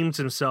redeems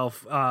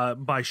himself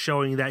by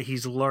showing that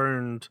he's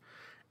learned,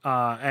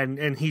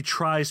 and he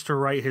tries to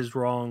right his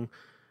wrong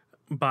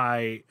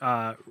by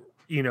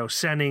you know,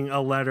 sending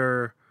a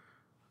letter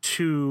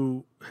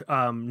to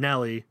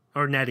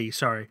Nettie,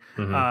 sorry,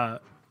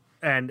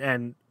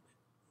 and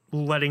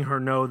letting her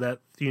know that,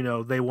 you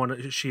know,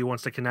 she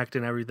wants to connect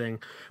and everything,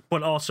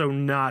 but also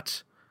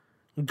not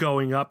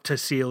going up to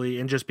Celie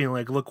and just being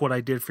like, look what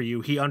I did for you.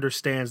 He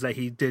understands that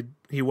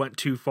he went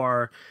too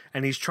far,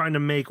 and he's trying to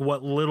make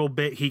what little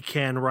bit he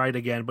can right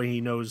again, but he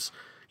knows,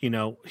 you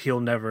know, he'll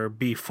never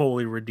be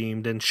fully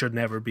redeemed and should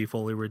never be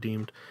fully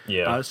redeemed.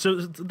 Yeah. So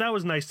that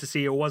was nice to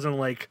see. It wasn't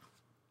like,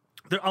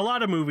 a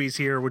lot of movies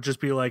here would just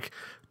be like,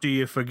 do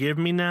you forgive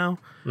me now?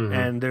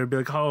 And they'd be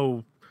like,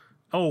 oh,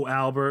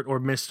 Albert, or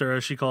Mr.,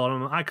 as she called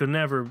him, I could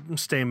never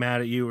stay mad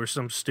at you, or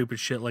some stupid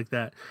shit like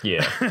that.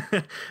 Yeah.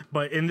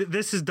 But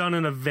this is done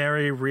in a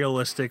very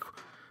realistic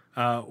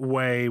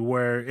way,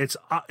 where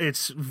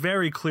it's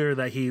very clear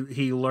that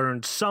he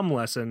learned some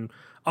lesson.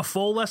 A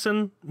full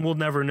lesson, we'll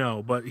never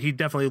know, but he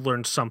definitely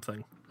learned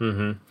something.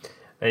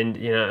 And,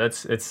 you know,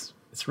 it's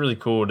really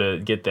cool to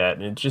get that.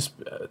 And it just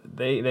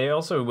they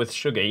also, with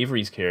Sugar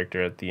Avery's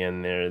character at the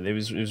end there, it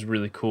was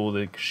really cool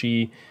that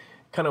she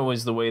kind of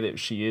was the way that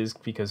she is,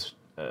 because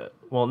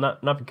well,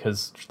 not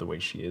because the way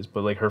she is,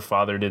 but like her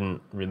father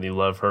didn't really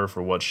love her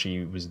for what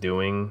she was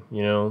doing,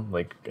 you know,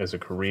 like as a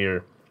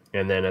career.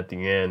 And then at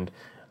the end,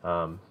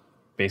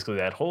 basically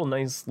that whole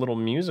nice little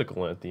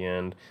musical at the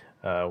end,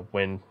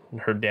 when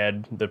her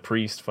dad, the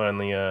priest,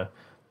 finally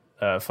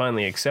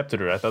accepted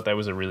her. I thought that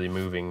was a really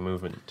moving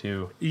movement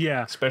too.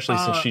 Yeah, especially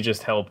since she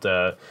just helped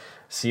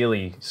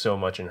Celie so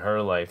much in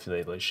her life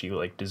that she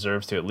like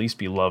deserves to at least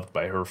be loved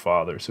by her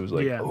father. So it was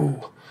like,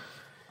 oh,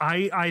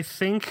 I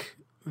think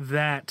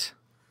that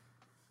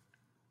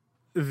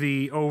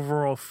the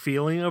overall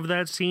feeling of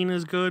that scene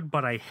is good,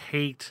 but I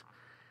hate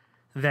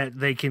that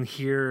they can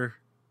hear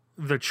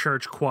the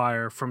church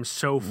choir from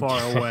so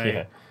far away.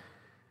 Yeah.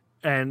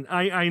 And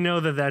I know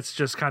that that's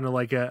just kind of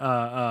like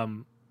a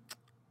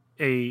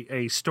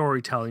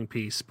storytelling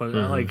piece, but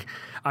like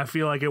I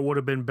feel like it would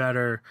have been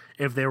better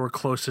if they were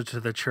closer to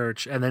the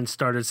church and then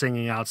started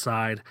singing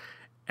outside,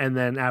 and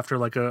then after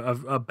like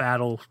a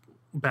battle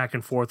back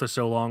and forth or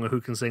so long of who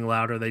can sing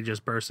louder, they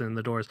just burst in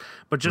the doors.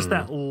 But just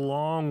that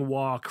long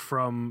walk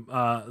from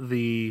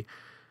the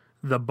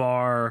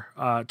bar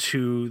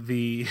to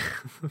the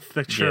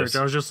the church, Yes.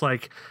 I was just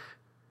like,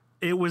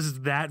 it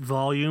was that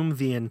volume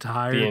the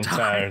entire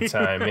time.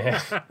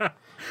 Yeah.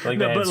 Like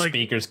they had but, like,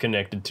 speakers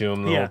connected to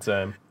them the whole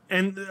time.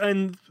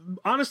 And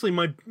honestly,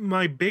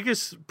 my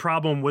biggest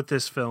problem with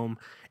this film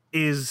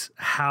is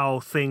how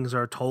things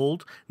are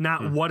told.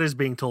 Not what is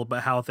being told,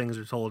 but how things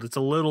are told. It's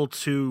a little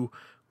too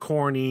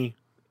corny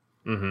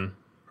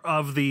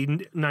of the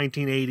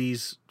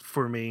 1980s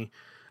for me.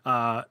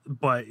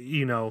 But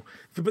you know,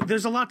 but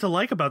there's a lot to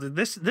like about it.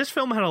 This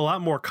film had a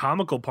lot more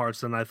comical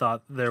parts than I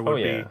thought there would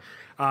be.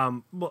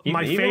 My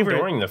Even favorite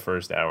during the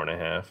first hour and a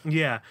half.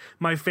 Yeah,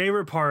 my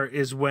favorite part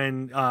is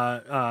when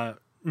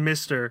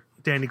Mr.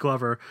 Danny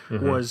Glover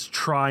was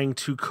trying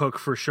to cook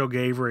for Shug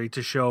Avery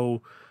to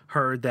show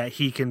her that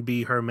he can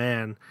be her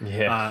man.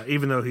 Yeah.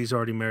 Even though he's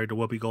already married to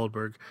Whoopi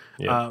Goldberg.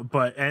 Yeah.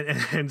 But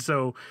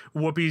so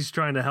Whoopi's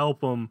trying to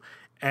help him.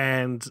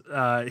 And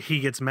he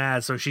gets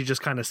mad, so she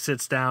just kind of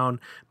sits down,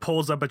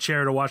 pulls up a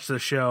chair to watch the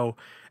show,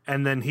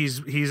 and then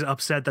he's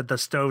upset that the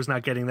stove's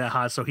not getting that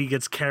hot, so he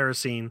gets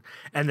kerosene.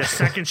 And the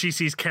second she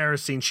sees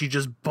kerosene, she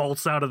just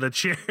bolts out of the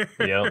chair.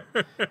 Yep.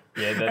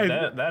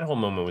 Yeah, that whole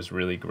moment was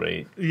really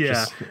great.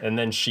 Yeah. And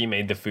then she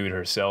made the food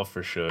herself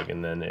for Shug,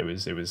 and then it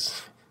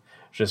was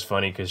just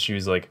funny because she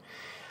was like,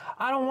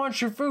 I don't want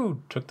your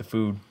food. Took the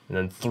food and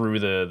then threw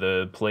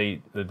the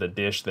plate, the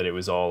dish that it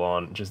was all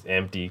on, just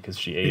empty because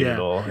she ate it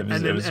all. It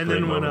was a great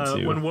then moment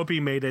too. when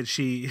Whoopi made it,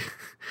 she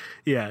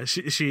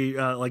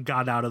like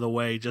got out of the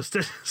way just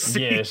to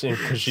see. Yeah,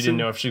 because she didn't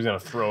know if she was gonna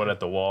throw it at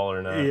the wall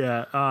or not.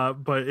 Yeah,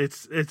 but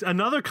it's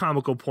another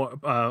comical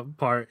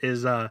part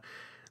is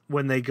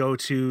when they go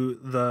to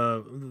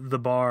the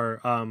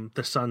bar,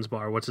 the Sun's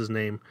bar. What's his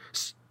name?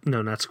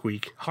 No, not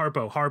Squeak.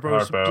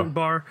 Harpo's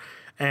bar,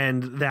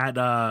 and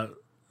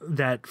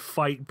that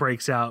fight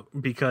breaks out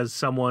because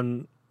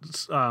someone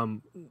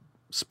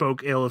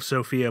spoke ill of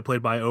Sophia,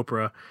 played by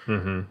Oprah,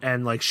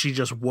 and like she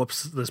just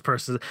whoops this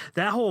person.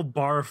 That whole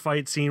bar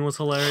fight scene was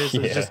hilarious.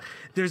 It's just,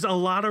 there's a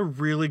lot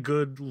of really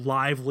good,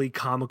 lively,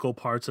 comical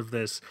parts of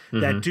this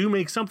that do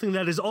make something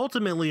that is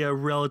ultimately a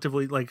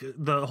relatively, like,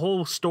 the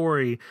whole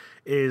story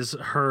is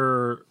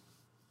her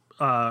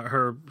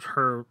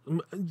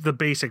the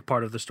basic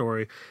part of the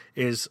story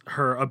is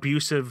her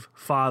abusive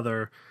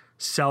father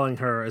selling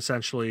her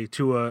essentially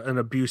to an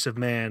abusive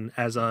man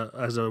as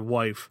a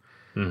wife,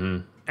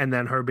 and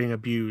then her being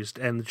abused,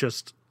 and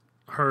just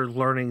her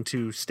learning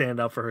to stand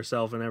up for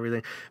herself and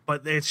everything.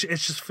 But it's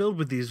just filled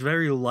with these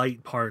very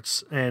light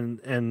parts,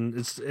 and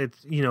it's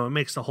you know, it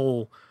makes the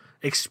whole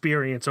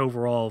experience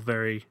overall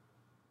very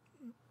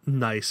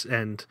nice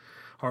and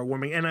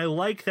heartwarming. And I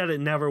like that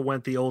it never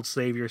went the old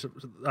savior,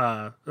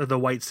 the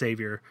white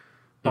savior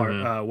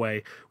part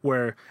way,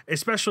 where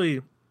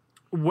especially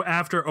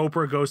after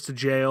Oprah goes to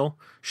jail,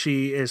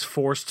 she is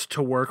forced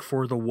to work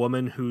for the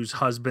woman whose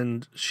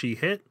husband she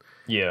hit,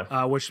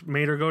 which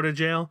made her go to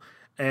jail.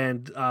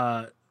 And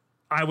I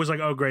was like,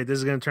 oh great, this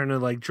is going to turn into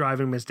like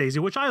Driving Miss Daisy,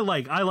 which I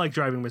like. I like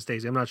Driving Miss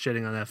Daisy. I'm not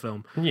shitting on that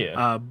film.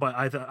 Yeah. But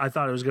I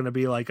thought it was going to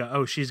be like,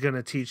 she's going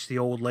to teach the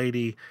old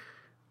lady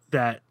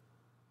that,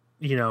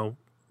 you know,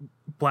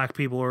 black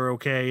people are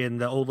okay, and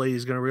the old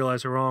lady's going to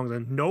realize her wrongs.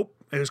 And nope,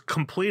 it was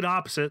complete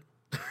opposite.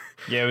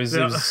 Yeah, it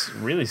was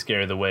really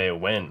scary the way it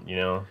went, you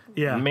know?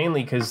 Yeah.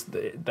 Mainly because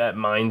that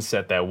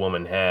mindset that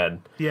woman had.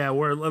 Yeah,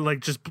 where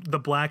like just the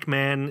black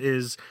man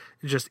is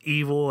just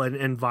evil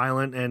and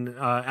violent and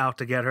out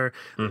to get her.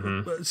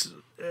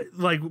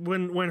 Like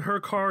when her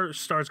car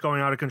starts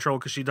going out of control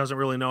because she doesn't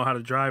really know how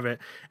to drive it,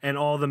 and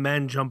all the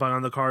men jump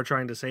on the car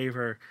trying to save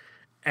her,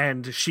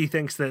 and she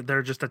thinks that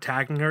they're just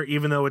attacking her,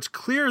 even though it's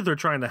clear they're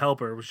trying to help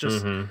her. It was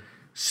just...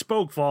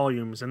 spoke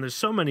volumes, and there's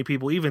so many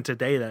people even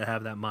today that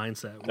have that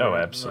mindset where,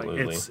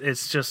 absolutely. like,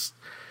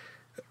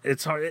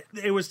 it's hard.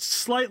 It was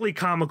slightly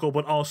comical,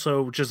 but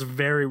also just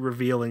very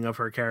revealing of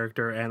her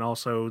character, and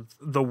also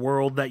the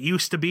world that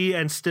used to be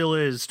and still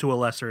is to a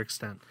lesser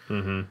extent.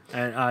 And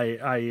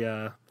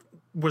I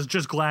was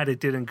just glad it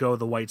didn't go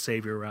the white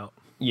savior route.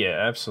 Yeah,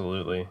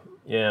 absolutely.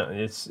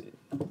 Yeah,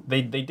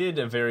 they did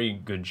a very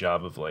good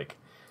job of like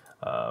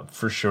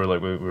for sure, like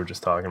we were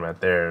just talking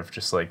about there, of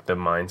just like the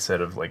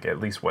mindset of like at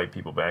least white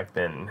people back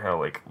then, and how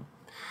like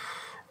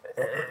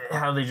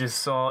how they just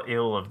saw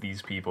ill of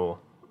these people,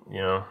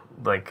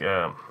 like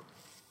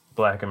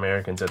Black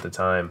Americans at the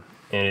time,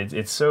 and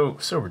it's so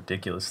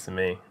ridiculous to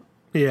me.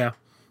 Yeah.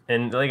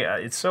 And like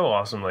it's so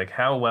awesome, like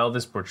how well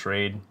this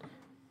portrayed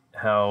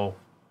how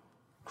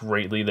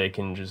greatly they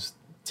can just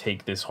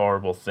take this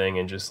horrible thing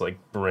and just like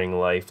bring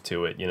life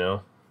to it,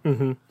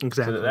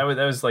 Exactly. So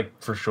that was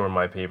like for sure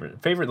my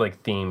favorite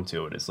like theme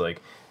to it is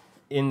like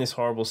in this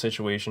horrible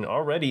situation,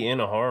 already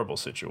in a horrible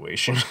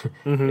situation,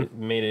 it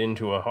made it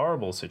into a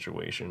horrible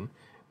situation,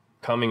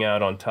 coming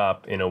out on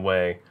top in a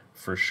way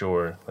for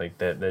sure. Like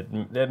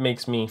that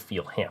makes me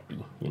feel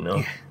happy,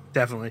 Yeah,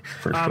 definitely.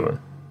 For sure.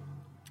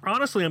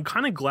 Honestly, I'm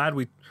kind of glad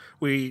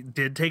we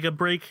did take a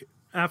break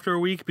after a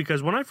week,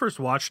 because when I first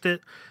watched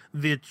it,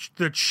 the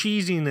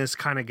cheesiness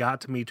kind of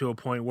got to me to a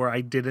point where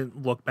I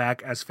didn't look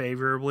back as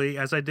favorably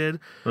as I did.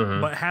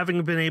 But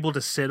having been able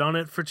to sit on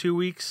it for 2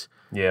 weeks,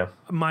 Yeah.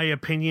 my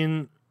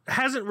opinion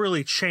hasn't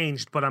really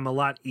changed, but I'm a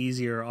lot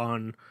easier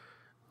on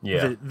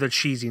the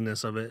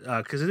cheesiness of it,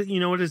 because it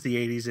is the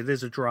 80s. It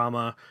is a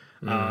drama.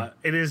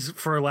 It is,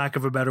 for lack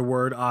of a better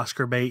word,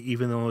 Oscar bait,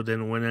 even though it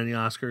didn't win any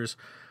Oscars.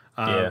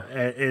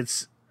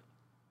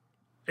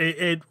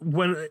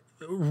 When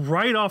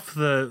right off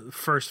the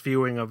first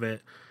viewing of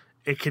it,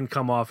 it can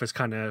come off as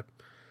kind of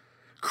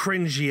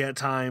cringy at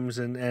times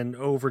and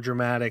over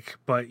dramatic.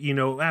 But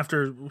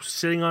after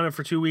sitting on it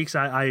for 2 weeks,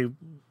 I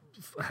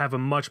have a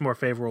much more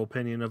favorable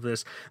opinion of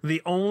this.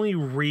 The only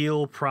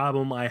real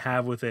problem I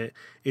have with it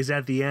is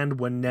at the end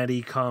when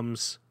Nettie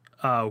comes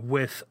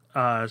with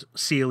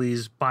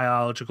Ceely's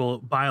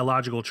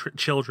biological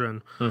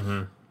children.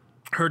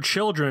 Her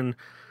children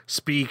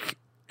speak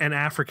an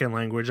African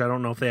language. I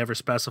don't know if they ever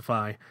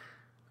specify,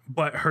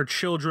 but her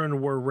children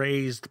were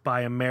raised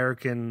by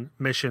American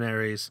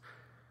missionaries.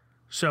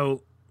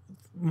 So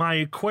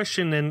my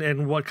question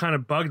and what kind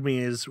of bugged me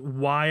is,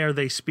 why are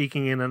they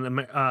speaking in an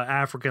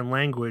African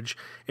language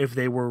if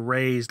they were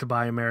raised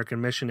by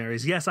American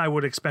missionaries? Yes, I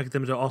would expect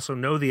them to also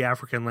know the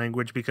African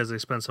language because they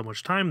spent so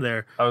much time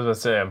there. I was going to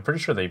say, I'm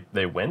pretty sure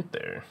they went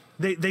there.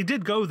 They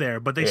did go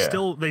there, but they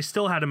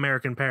still had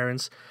American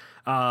parents.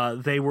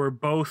 They were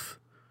both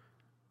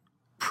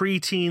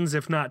preteens,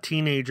 if not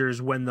teenagers,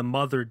 when the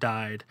mother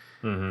died,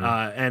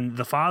 and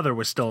the father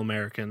was still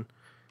American.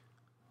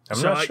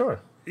 I'm not sure.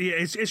 Yeah,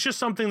 it's just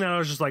something that I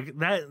was just like,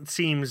 that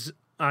seems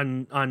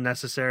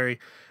unnecessary.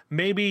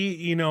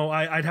 Maybe,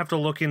 I'd have to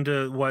look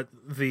into what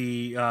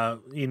the,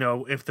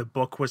 if the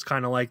book was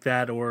kind of like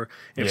that, or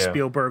if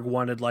Spielberg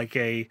wanted like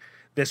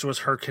this was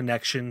her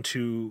connection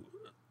to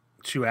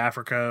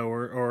Africa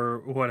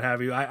or what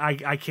have you.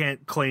 I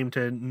can't claim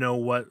to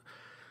know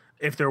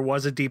if there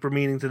was a deeper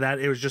meaning to that.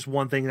 It was just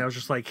one thing that was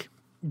just like,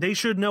 they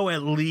should know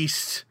at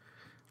least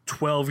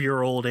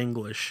 12-year-old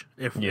English,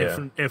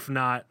 if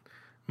not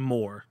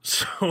more.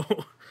 So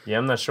yeah,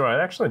 I'm not sure.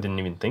 I actually didn't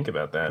even think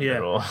about that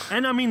at all.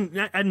 And I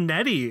mean, and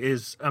Nettie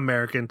is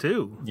American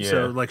too. Yeah.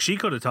 So like she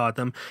could have taught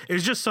them.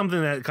 It's just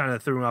something that kind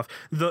of threw me off.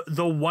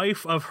 The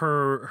wife of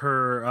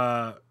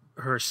her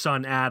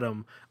son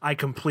Adam, I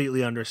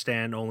completely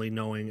understand, only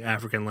knowing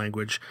African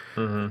language.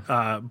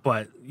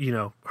 But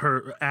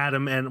her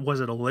Adam, and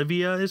was it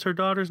Olivia is her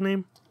daughter's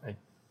name? I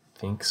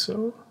think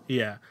so.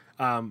 Yeah.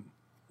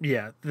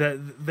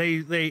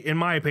 They in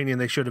my opinion,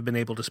 they should have been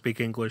able to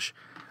speak English.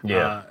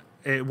 Yeah.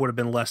 It would have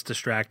been less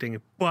distracting,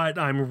 but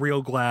I'm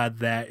real glad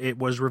that it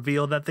was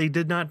revealed that they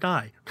did not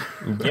die.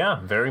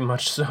 Yeah, very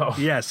much so.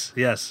 Yes.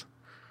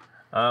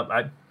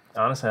 I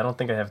honestly, I don't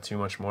think I have too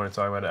much more to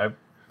talk about.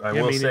 I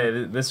will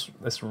say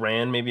this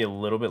ran maybe a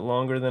little bit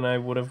longer than I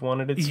would have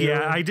wanted it to.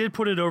 Yeah, I did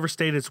put it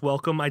overstayed its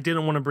welcome. I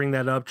didn't want to bring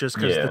that up just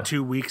because the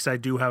 2 weeks I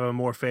do have a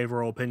more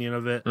favorable opinion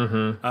of it.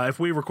 If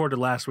we recorded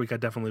last week, I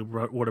definitely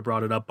would have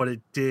brought it up, but it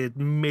did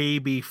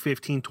maybe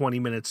 15, 20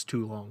 minutes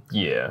too long.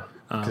 Yeah,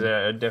 because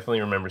I definitely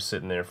remember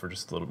sitting there for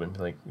just a little bit and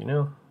be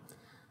like,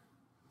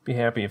 be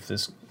happy if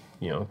this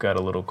got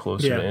a little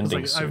closer to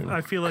ending soon.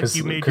 I feel like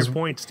you made your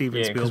point,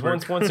 Steven Spielberg.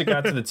 Because once it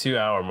got to the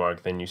 2-hour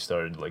mark, then you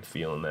started like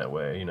feeling that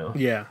way,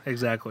 Yeah,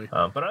 exactly.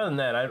 But other than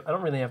that, I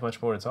don't really have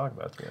much more to talk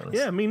about, to be honest.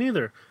 Yeah, me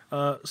neither.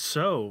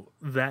 So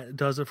that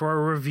does it for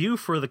our review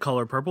for The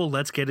Color Purple.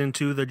 Let's get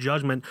into the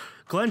judgment.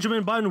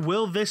 Glenjamin Button,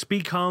 will this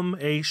become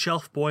a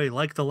shelf boy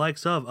like the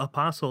likes of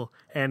Apostle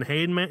and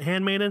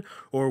Handmaiden,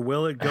 or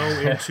will it go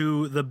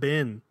into the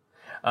bin?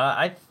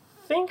 I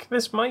think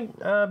this might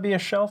be a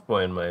shelf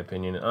boy in my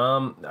opinion.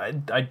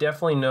 I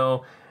definitely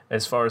know,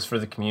 as far as for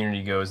the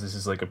community goes, this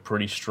is like a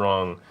pretty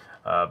strong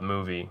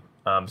movie.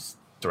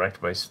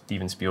 Directed by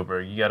Steven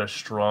Spielberg. You got a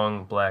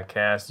strong black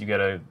cast. You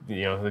got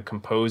the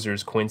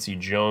composer's Quincy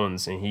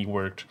Jones, and he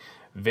worked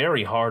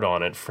very hard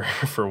on it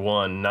for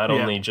one, not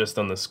only just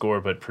on the score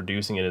but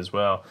producing it as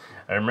well.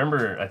 I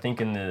remember, I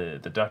think in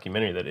the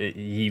documentary that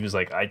he was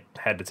like, I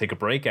had to take a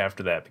break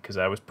after that because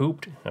I was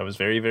pooped. I was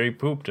very, very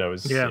pooped. I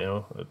was,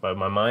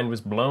 my mind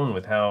was blown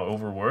with how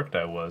overworked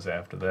I was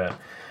after that.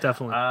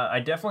 Definitely. I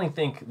definitely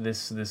think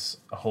this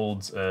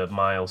holds a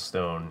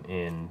milestone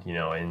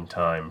in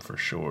time for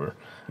sure.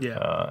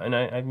 Yeah. And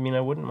I mean,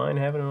 I wouldn't mind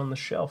having it on the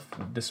shelf,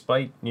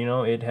 despite,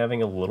 it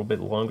having a little bit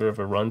longer of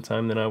a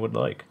runtime than I would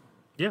like.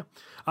 Yeah,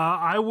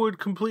 I would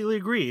completely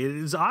agree. It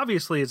is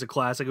obviously it's a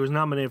classic. It was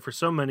nominated for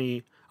so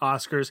many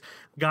Oscars.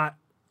 Got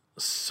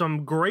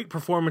some great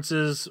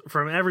performances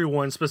from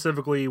everyone,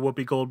 specifically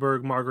Whoopi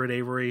Goldberg, Margaret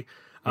Avery,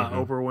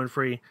 Oprah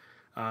Winfrey.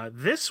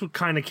 This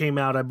kind of came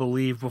out, I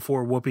believe,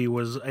 before Whoopi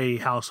was a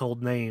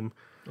household name.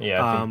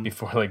 Yeah, I think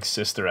before like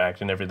Sister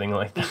Act and everything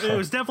like that. It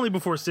was definitely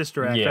before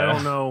Sister Act. Yeah. I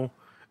don't know,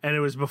 and it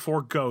was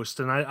before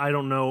Ghost, and I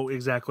don't know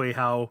exactly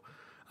how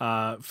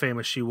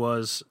famous she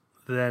was.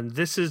 Then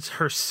this is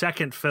her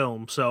second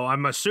film, so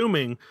I'm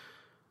assuming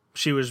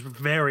she was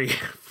very,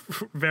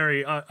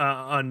 very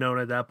unknown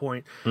at that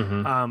point.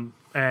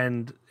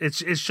 And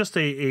it's just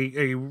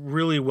a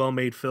really well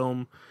made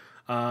film.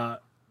 I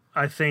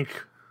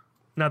think,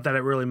 not that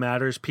it really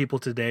matters. People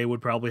today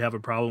would probably have a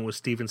problem with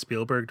Steven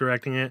Spielberg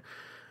directing it,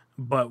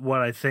 but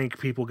what I think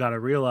people got to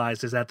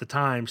realize is at the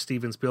time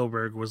Steven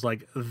Spielberg was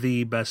like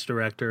the best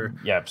director.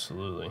 Yeah,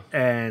 absolutely.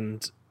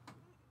 And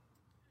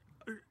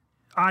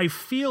I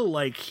feel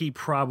like he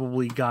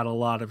probably got a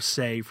lot of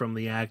say from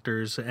the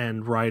actors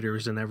and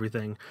writers and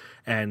everything,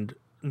 and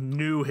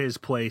knew his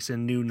place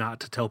and knew not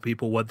to tell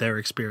people what their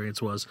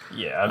experience was.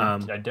 Yeah,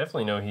 I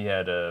definitely know he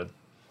had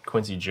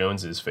Quincy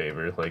Jones's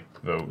favor,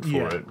 vote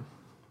for it.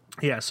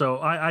 Yeah,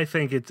 so I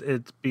think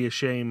it'd be a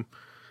shame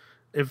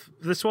if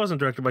this wasn't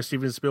directed by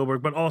Steven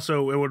Spielberg, but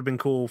also it would have been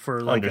cool for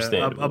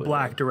a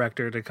black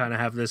director to kind of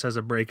have this as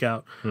a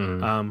breakout.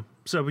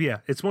 So yeah,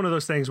 it's one of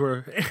those things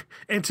where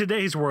in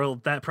today's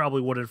world that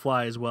probably wouldn't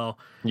fly as well.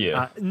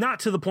 Yeah,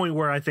 not to the point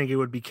where I think it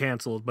would be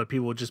canceled, but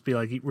people would just be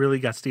like, "He really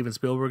got Steven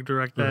Spielberg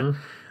direct that?"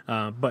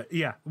 But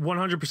yeah,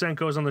 100%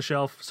 goes on the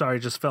shelf. Sorry,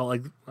 just felt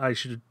like I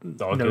should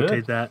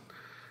notate that.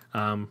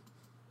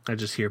 I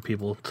just hear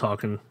people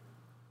talking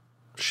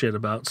shit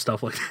about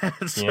stuff like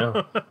that.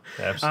 So. Yeah,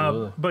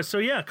 absolutely. But so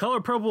yeah,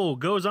 Color Purple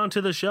goes onto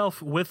the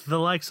shelf with the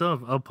likes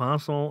of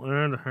Apostle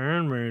and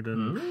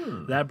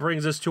Handmaiden. That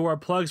brings us to our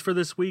plugs for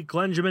this week.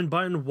 Glenjamin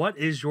Button, what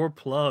is your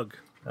plug?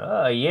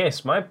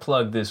 Yes, my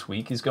plug this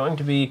week is going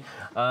to be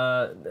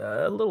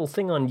a little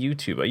thing on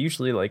YouTube. I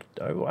usually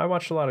I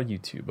watch a lot of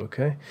YouTube,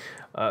 okay?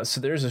 So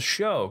there's a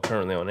show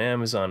currently on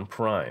Amazon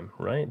Prime,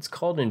 right? It's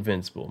called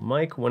Invincible.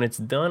 Mike, when it's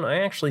done,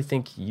 I actually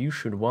think you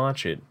should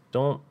watch it.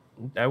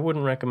 I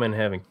wouldn't recommend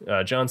having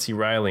John C.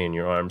 Reilly in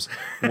your arms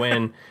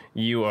when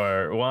you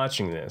are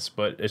watching this,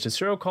 but it's a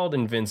show called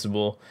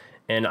Invincible,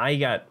 and I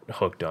got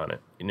hooked on it.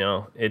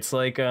 It's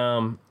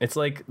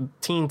like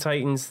Teen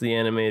Titans, the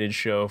animated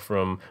show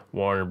from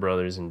Warner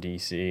Brothers and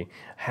DC,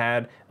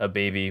 had a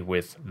baby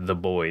with The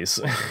Boys,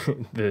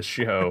 the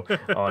show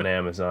on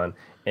Amazon,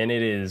 and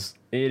it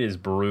is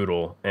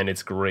brutal, and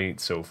it's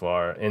great so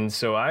far. And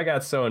so I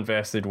got so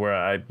invested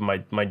where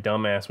my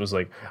dumb ass was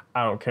like,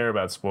 I don't care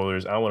about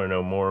spoilers. I want to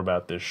know more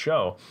about this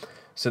show.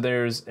 So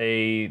there's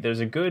a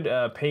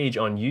good page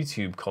on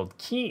YouTube called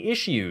Key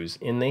Issues,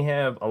 and they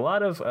have a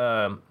lot of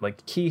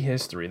key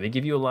history. They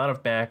give you a lot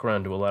of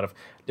background to a lot of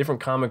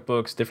different comic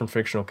books, different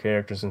fictional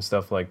characters, and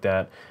stuff like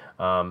that.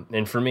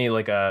 And for me,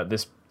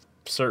 this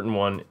certain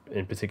one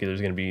in particular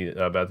is going to be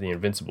about the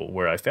Invincible,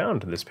 where I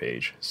found this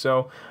page.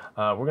 So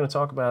we're going to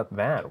talk about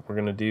that. We're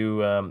going to do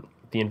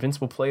the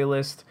Invincible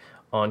playlist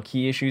on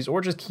Key Issues, or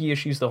just Key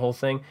Issues, the whole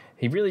thing.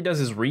 He really does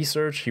his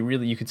research.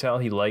 You could tell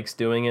he likes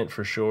doing it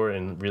for sure,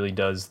 and really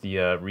does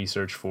the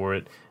research for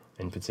it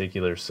in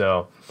particular.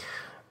 So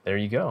there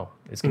you go.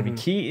 It's going to be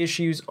Key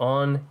Issues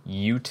on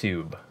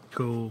YouTube.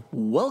 Cool.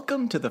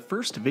 Welcome to the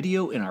first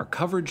video in our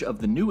coverage of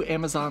the new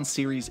Amazon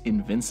series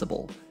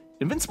Invincible.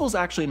 Invincible is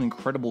actually an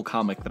incredible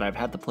comic that I've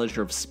had the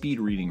pleasure of speed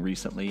reading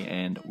recently,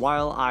 and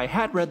while I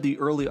had read the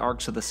early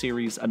arcs of the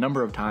series a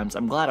number of times,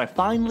 I'm glad I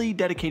finally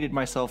dedicated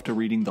myself to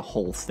reading the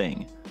whole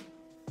thing.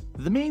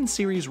 The main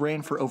series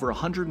ran for over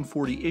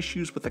 140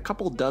 issues with a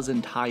couple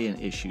dozen tie-in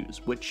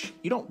issues, which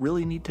you don't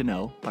really need to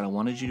know, but I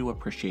wanted you to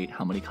appreciate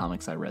how many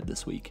comics I read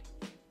this week.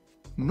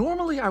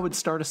 Normally I would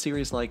start a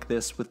series like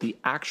this with the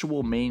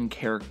actual main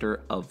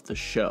character of the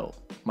show,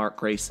 Mark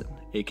Grayson,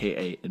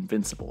 aka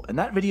Invincible, and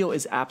that video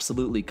is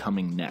absolutely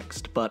coming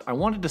next, but I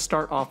wanted to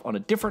start off on a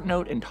different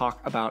note and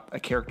talk about a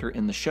character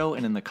in the show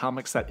and in the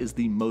comics that is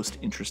the most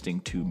interesting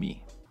to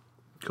me.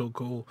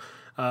 Cool.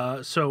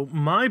 So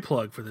my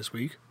plug for this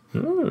week,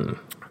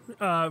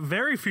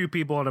 very few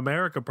people in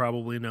America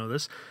probably know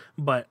this,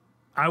 but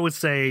I would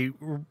say,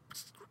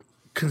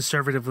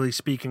 conservatively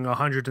speaking,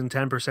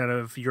 110%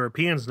 of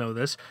Europeans know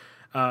this.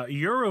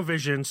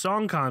 Eurovision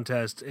Song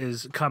Contest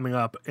is coming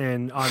up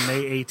on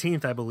May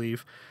 18th, I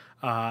believe.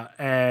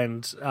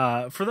 And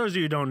for those of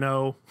you who don't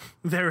know,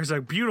 there is a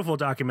beautiful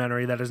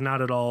documentary that is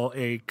not at all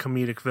a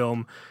comedic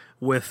film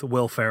with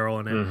Will Ferrell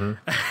in it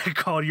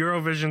called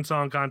Eurovision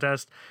Song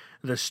Contest: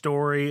 The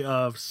Story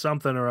of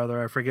Something or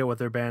Other. I forget what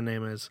their band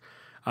name is.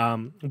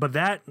 But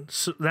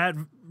that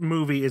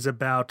movie is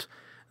about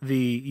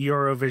the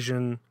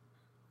Eurovision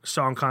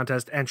Song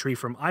Contest entry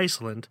from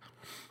Iceland.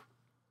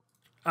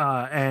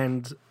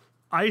 And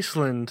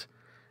Iceland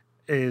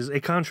is a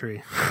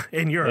country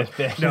in Europe.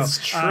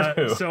 That's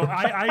true. So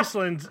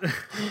Iceland,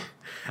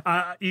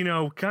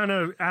 kind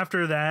of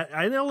after that,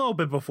 a little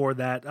bit before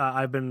that,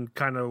 I've been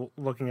kind of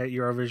looking at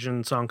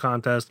Eurovision Song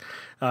Contest.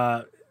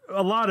 A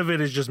lot of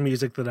it is just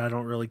music that I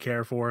don't really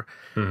care for.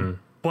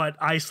 But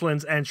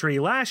Iceland's entry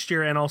last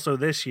year and also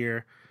this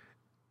year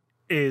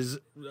is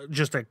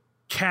just a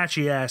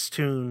catchy ass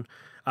tune.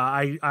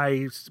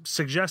 I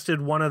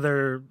suggested one of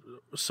their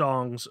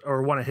songs,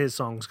 or one of his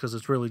songs, because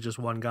it's really just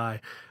one guy.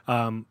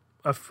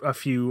 A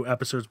few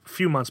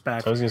months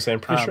back. I was going to say, I'm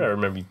pretty sure I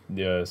remember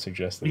you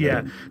suggesting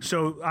that.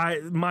 So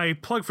my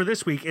plug for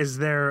this week is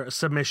their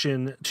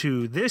submission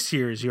to this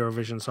year's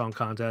Eurovision Song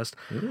Contest.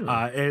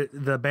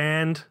 The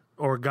band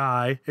or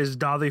guy is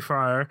Daði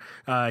Freyr.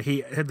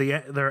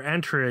 Their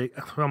entry.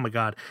 Oh my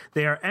God,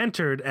 they are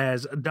entered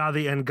as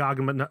Daði and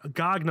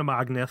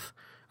Gagnamagnith.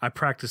 I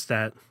practiced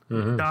that.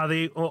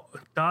 Daði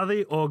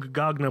og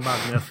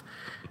Gagnamagnith.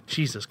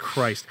 Jesus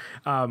Christ.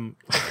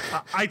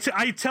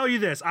 I tell you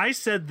this. I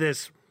said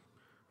this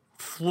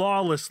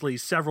flawlessly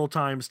several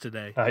times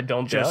today. I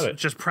don't doubt it.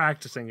 Just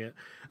practicing it.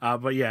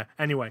 But yeah,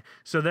 anyway.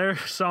 So their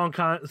song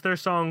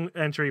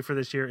entry for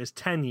this year is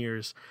 10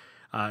 Years.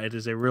 It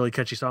is a really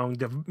catchy song.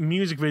 The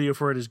music video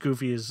for it is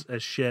goofy as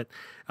shit.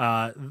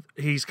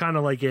 He's kind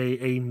of like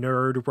a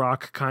nerd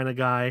rock kind of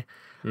guy,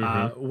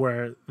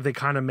 where they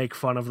kind of make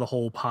fun of the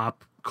whole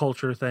pop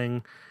culture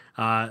thing.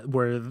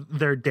 Where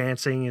their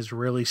dancing is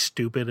really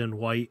stupid and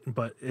white,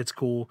 but it's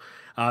cool.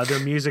 Their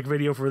music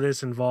video for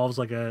this involves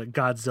like a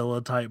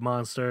Godzilla type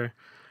monster.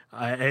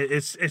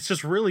 It's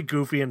just really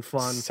goofy and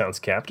fun. Sounds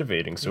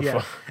captivating so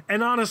far.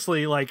 And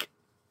honestly, like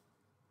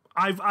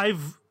I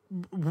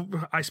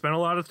spent a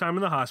lot of time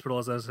in the hospital,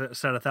 as I've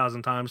said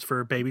 1,000 times,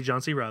 for baby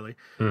John C. Reilly,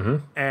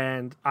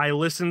 and I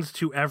listened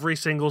to every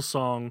single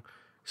song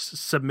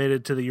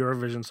submitted to the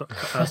Eurovision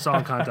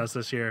Song Contest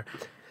this year,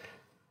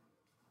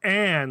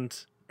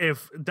 and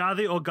if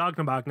Daði og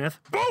Gagnamagnith,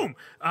 boom,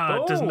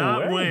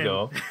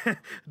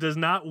 does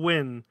not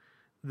win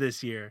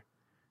this year,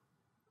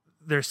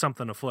 there's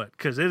something afoot,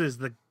 because it is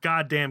the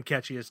goddamn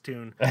catchiest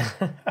tune.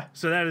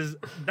 So that is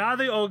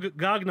Daði og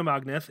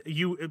Gagnamagnith.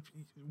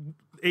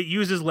 It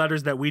uses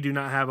letters that we do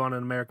not have on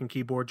an American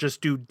keyboard.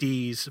 Just do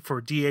D's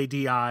for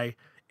DADI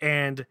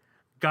and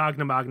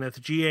Gagnamagnith,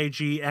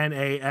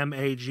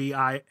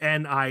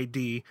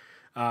 GAGNAMAGINID,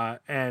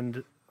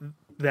 and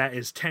that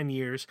is 10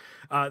 Years.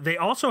 They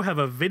also have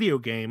a video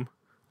game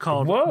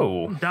called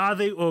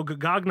Daði og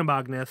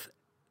Gagnamagnith,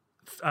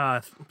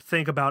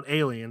 Think About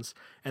Aliens,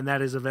 and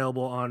that is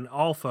available on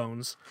all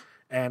phones.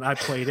 And I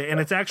played it,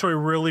 and it's actually a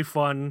really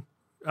fun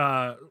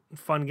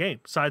game,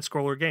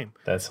 side-scroller game.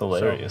 That's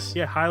hilarious. So,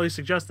 yeah, highly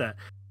suggest that.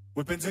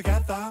 We've been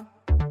together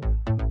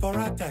for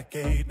a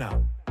decade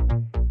now.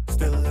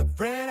 Still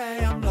every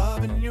day I'm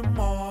loving you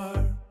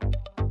more.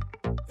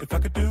 If I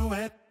could do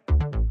it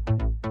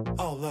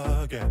all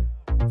again,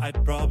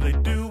 I'd probably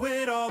do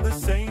it all the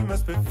same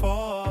as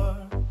before.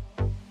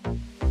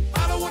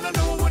 I don't wanna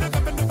know what would have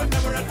happened if I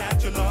never had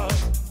had your love.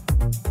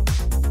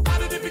 How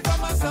did it become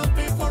myself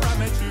before I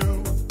met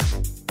you?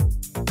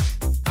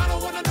 I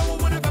don't wanna know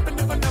what would have happened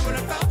if I never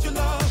had felt your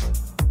love.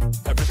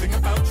 Everything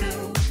about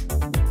you,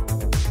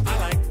 I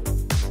like.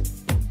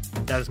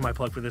 That is my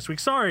plug for this week.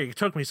 Sorry it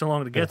took me so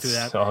long to get through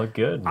that. It's all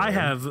good, man. I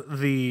have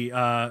the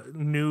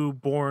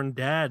newborn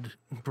dad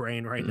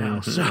brain right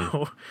now,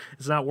 so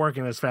it's not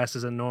working as fast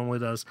as it normally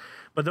does.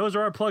 But those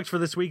are our plugs for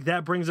this week.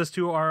 That brings us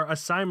to our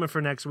assignment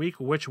for next week,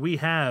 which we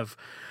have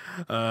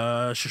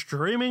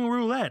streaming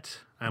roulette.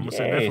 I almost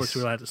said Netflix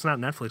roulette. It's not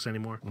Netflix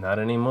anymore. Not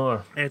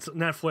anymore. It's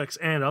Netflix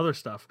and other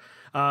stuff.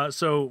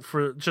 So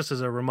for just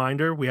as a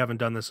reminder, we haven't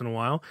done this in a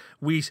while.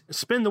 We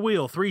spin the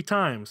wheel 3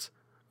 times.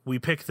 We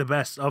pick the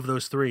best of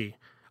those 3.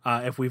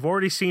 If we've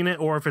already seen it,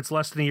 or if it's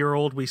less than a year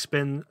old, we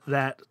spin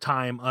that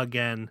time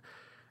again,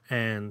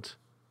 and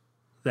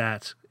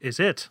that is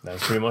it.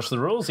 That's pretty much the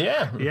rules,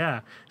 yeah. Yeah.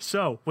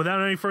 So, without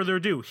any further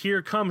ado,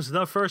 here comes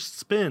the first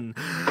spin.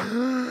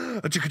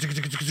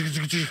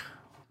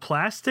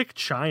 Plastic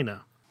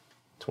China.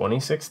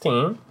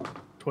 2016.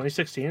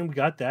 2016, we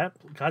got that.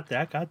 Got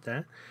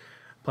that.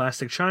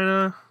 Plastic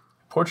China.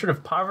 Portrait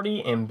of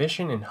poverty,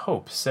 ambition, and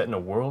hope set in a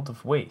world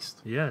of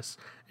waste. Yes.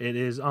 It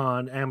is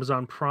on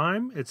Amazon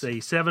Prime. It's a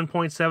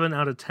 7.7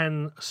 out of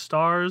 10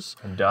 stars.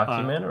 A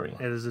documentary.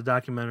 It is a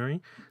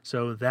documentary.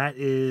 So that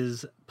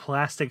is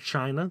Plastic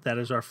China. That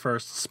is our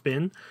first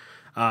spin.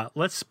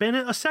 Let's spin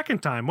it a second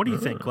time. What do you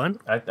think, Glenn?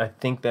 I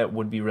think that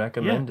would be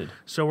recommended. Yeah.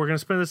 So we're going to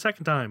spin it a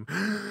second time.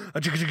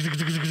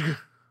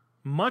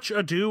 Much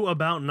Ado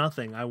About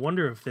Nothing. I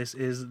wonder if this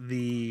is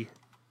the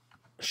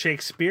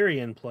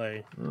Shakespearean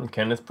play.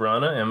 Kenneth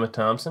Branagh, Emma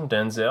Thompson,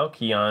 Denzel,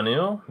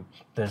 Keanu.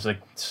 There's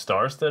like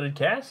star-studded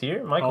cast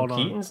here. Michael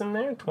Keaton's in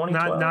there.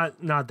 2012.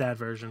 Not that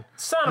version.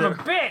 Son of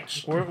a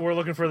bitch. We're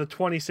looking for the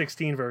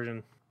 2016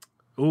 version.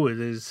 Ooh, it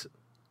is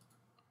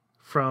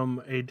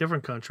from a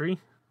different country.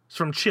 It's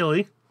from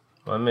Chile.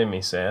 Well, that made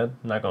me sad.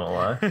 Not gonna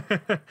lie.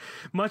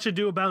 Much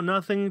Ado About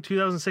Nothing,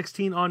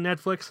 2016 on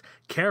Netflix.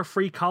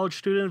 Carefree college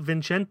student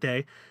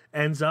Vincente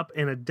ends up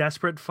in a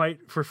desperate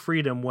fight for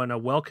freedom when a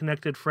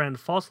well-connected friend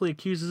falsely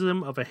accuses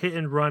him of a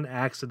hit-and-run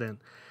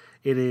accident.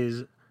 It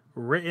is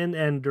written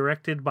and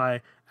directed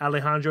by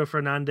Alejandro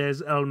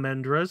Fernandez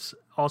Almendras,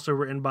 also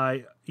written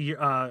by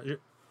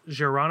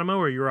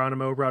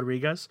Geronimo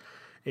Rodriguez.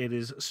 It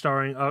is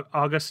starring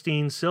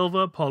Augustine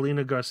Silva,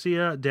 Paulina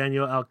Garcia,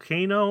 Daniel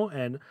Alcano,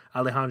 and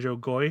Alejandro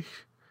Goy.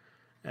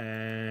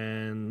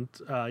 And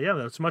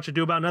that's Much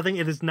Ado About Nothing.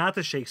 It is not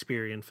the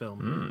Shakespearean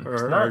film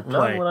or not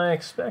play. what I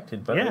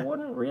expected, but I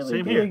wouldn't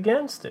really be here.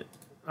 against it.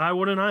 I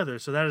wouldn't either.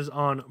 So that is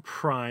on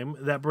Prime.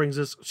 That brings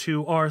us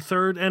to our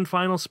third and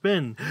final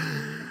spin.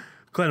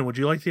 Glenn, would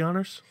you like the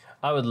honors?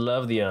 I would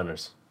love the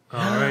honors. All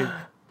right.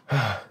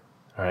 All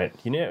right.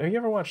 You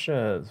ever watch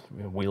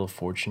Wheel of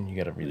Fortune? You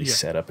got to really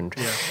set up and.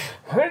 Yeah.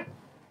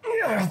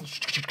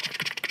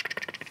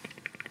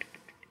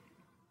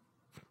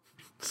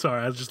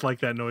 Sorry, I just like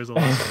that noise a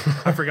lot.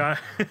 I forgot.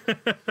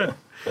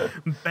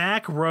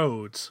 Back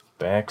Roads.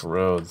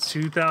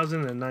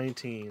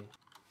 2019.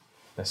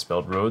 I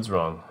spelled roads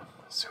wrong.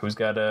 So who's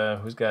got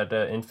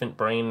infant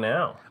brain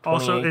now?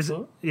 Also, it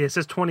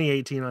says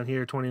 2018 on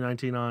here,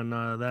 2019 on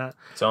that.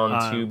 It's on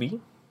Tubi.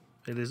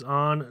 It is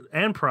on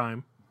and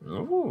Prime.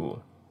 Ooh.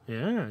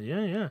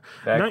 Yeah.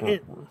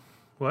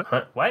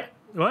 What? What?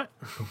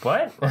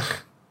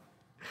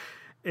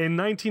 In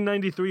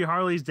 1993,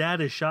 Harley's dad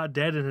is shot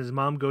dead and his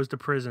mom goes to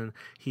prison.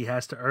 He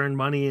has to earn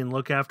money and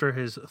look after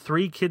his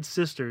 3 kid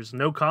sisters.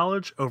 No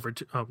college.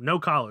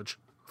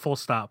 Full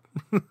stop.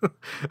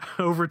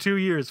 Over 2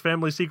 years,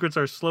 family secrets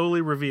are slowly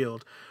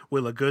revealed.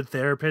 Will a good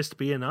therapist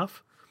be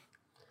enough?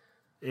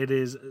 It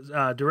is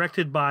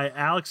directed by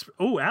Alex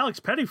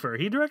Pettyfer.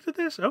 He directed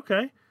this?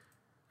 Okay.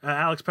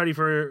 Alex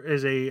Pettyfer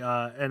is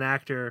an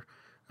actor.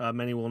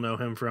 Many will know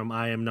him from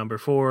I Am Number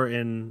 4,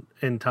 In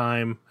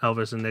Time,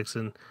 Elvis and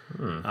Nixon.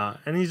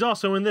 And he's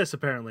also in this,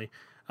 apparently.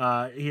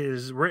 He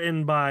is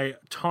written by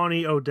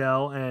Tawny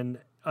Odell and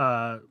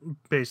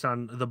based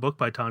on the book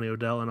by Tawny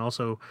Odell, and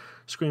also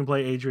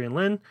screenplay Adrian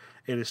Lin.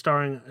 It is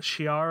starring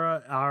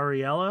Chiara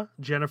Ariella,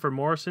 Jennifer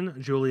Morrison,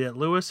 Juliette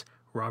Lewis,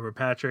 Robert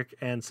Patrick,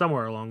 and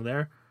somewhere along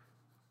there,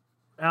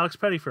 Alex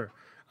Pettyfer.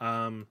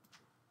 I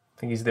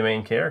think he's the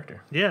main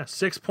character. Yeah,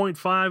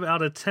 6.5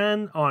 out of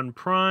 10 on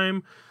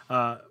Prime.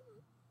 On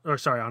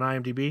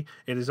IMDb.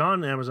 It is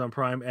on Amazon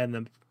Prime, and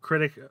the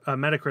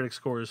Metacritic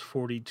score is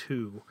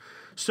 42.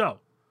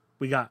 So,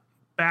 we got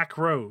Back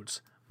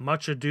Roads,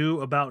 Much Ado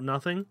About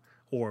Nothing,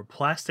 or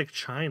Plastic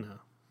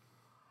China.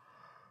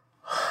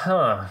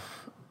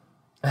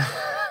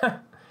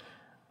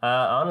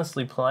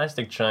 Honestly,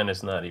 Plastic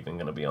China's not even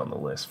going to be on the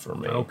list for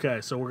me.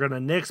 Okay, so we're going to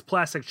nix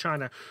Plastic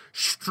China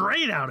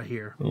straight out of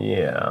here.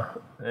 Yeah.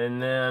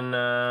 And then,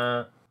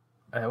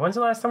 when's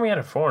the last time we had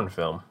a foreign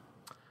film?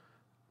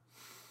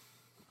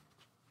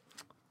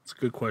 It's a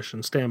good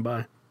question. Stand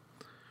by.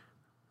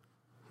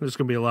 There's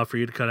going to be a lot for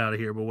you to cut out of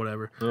here, but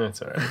whatever.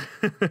 That's all right.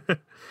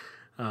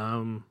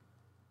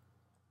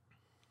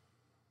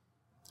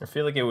 I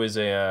feel like it was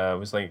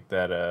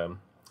that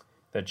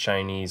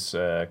Chinese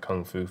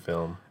kung fu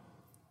film.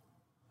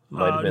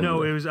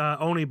 No, it was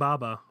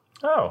Onibaba.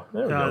 Oh,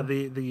 there we go.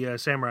 The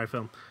samurai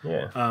film.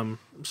 Yeah.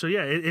 So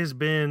yeah, it has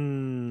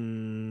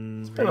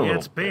been.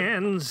 It's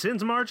been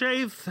since March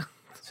 8th.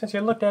 Since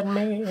you looked at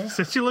me.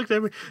 Since March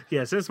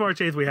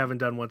 8th we haven't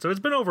done one, so it's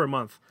been over a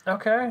month.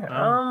 Okay.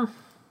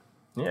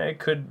 Yeah, it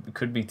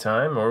could be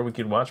time, or we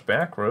could watch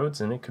Back Roads,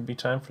 and it could be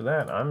time for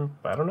that. I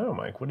don't know,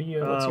 Mike. What's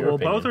your opinion?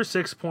 Both are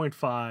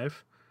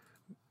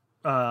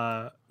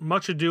 6.5.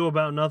 Much Ado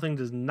About Nothing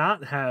does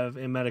not have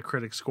a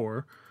Metacritic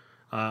score,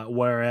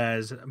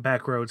 whereas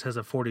Back Roads has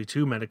a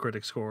 42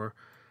 Metacritic score.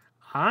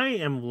 I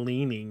am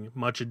leaning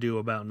Much Ado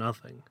About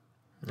Nothing.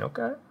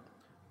 Okay.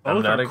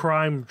 Both are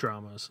crime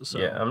dramas. So.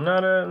 Yeah, I'm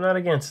not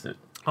against it.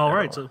 All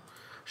right, so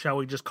shall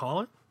we just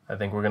call it? I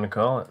think we're going to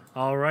call it.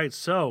 All right,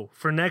 so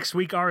for next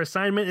week, our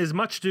assignment is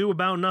Much Ado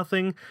About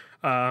Nothing.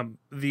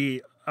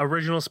 The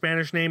original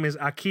Spanish name is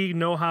Aquí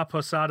no ha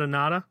pasado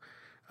nada.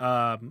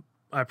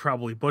 I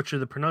probably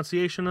butchered the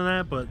pronunciation of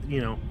that, but,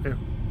 you know.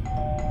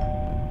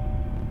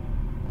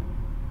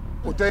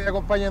 ¿Ustedes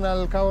acompañan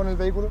al cabo en el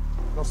vehículo?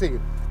 ¿No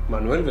siguen?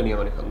 Manuel venía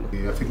manejando.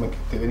 Y afirman que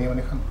usted venía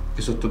manejando.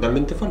 Eso es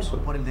totalmente falso.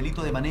 Por el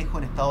delito de manejo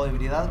en estado de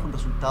ebriedad con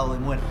resultado de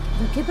muerte.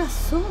 ¿Pero qué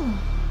pasó?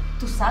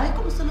 ¿Tú sabes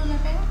cómo son los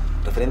lapeos?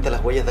 Referente a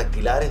las huellas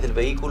dactilares del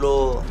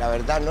vehículo... La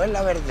verdad no es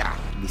la verdad.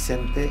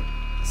 Vicente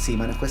sí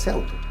manejó ese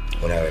auto.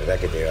 Una verdad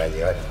que te va a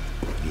llevar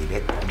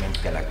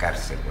directamente a la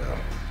cárcel, weón.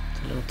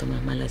 Tú luego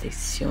tomas malas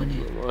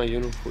decisiones. No, yo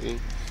no fui.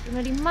 Tú no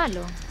eres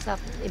malo. O sea,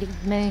 eres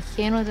medio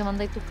ingenuo, te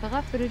mandáis tus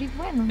cagas, pero eres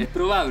bueno. Es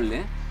probable,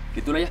 ¿eh?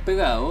 que tú le hayas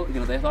pegado y que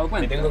no te hayas dado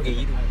cuenta. Me tengo que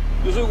ir.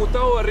 Yo soy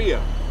Gustavo Barría,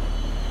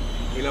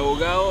 el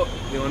abogado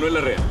de Manuel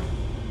Larrea.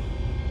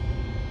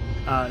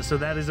 So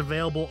that is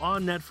available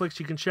on Netflix.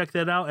 You can check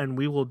that out, and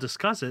we will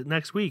discuss it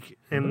next week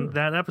in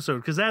that episode,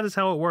 because that is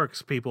how it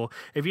works, people.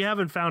 If you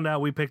haven't found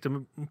out, we pick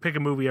a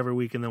movie every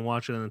week and then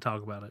watch it and then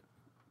talk about it.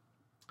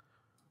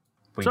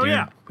 We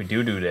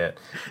do that.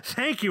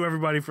 Thank you,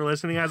 everybody, for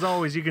listening. As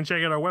always, you can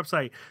check out our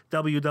website,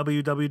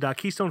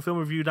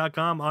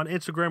 www.KeystoneFilmReview.com. On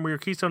Instagram, we are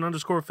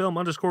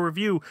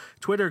Keystone_Film_Review.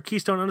 Twitter,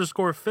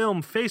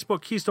 Keystone_Film.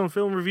 Facebook, Keystone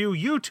Film Review.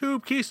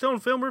 YouTube, Keystone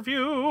Film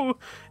Review.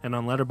 And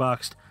on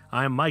Letterboxd,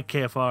 I am Mike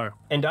KFR.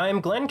 And I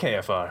am Glenn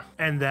KFR.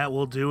 And that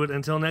will do it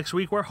until next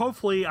week, where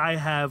hopefully I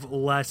have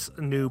less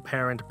new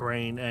parent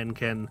brain and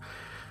can,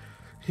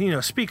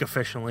 speak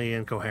efficiently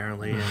and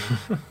coherently and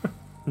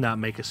not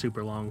make a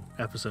super long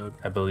episode.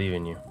 I believe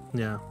in you.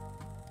 Yeah.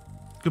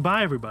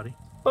 Goodbye, everybody.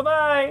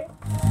 Bye-bye.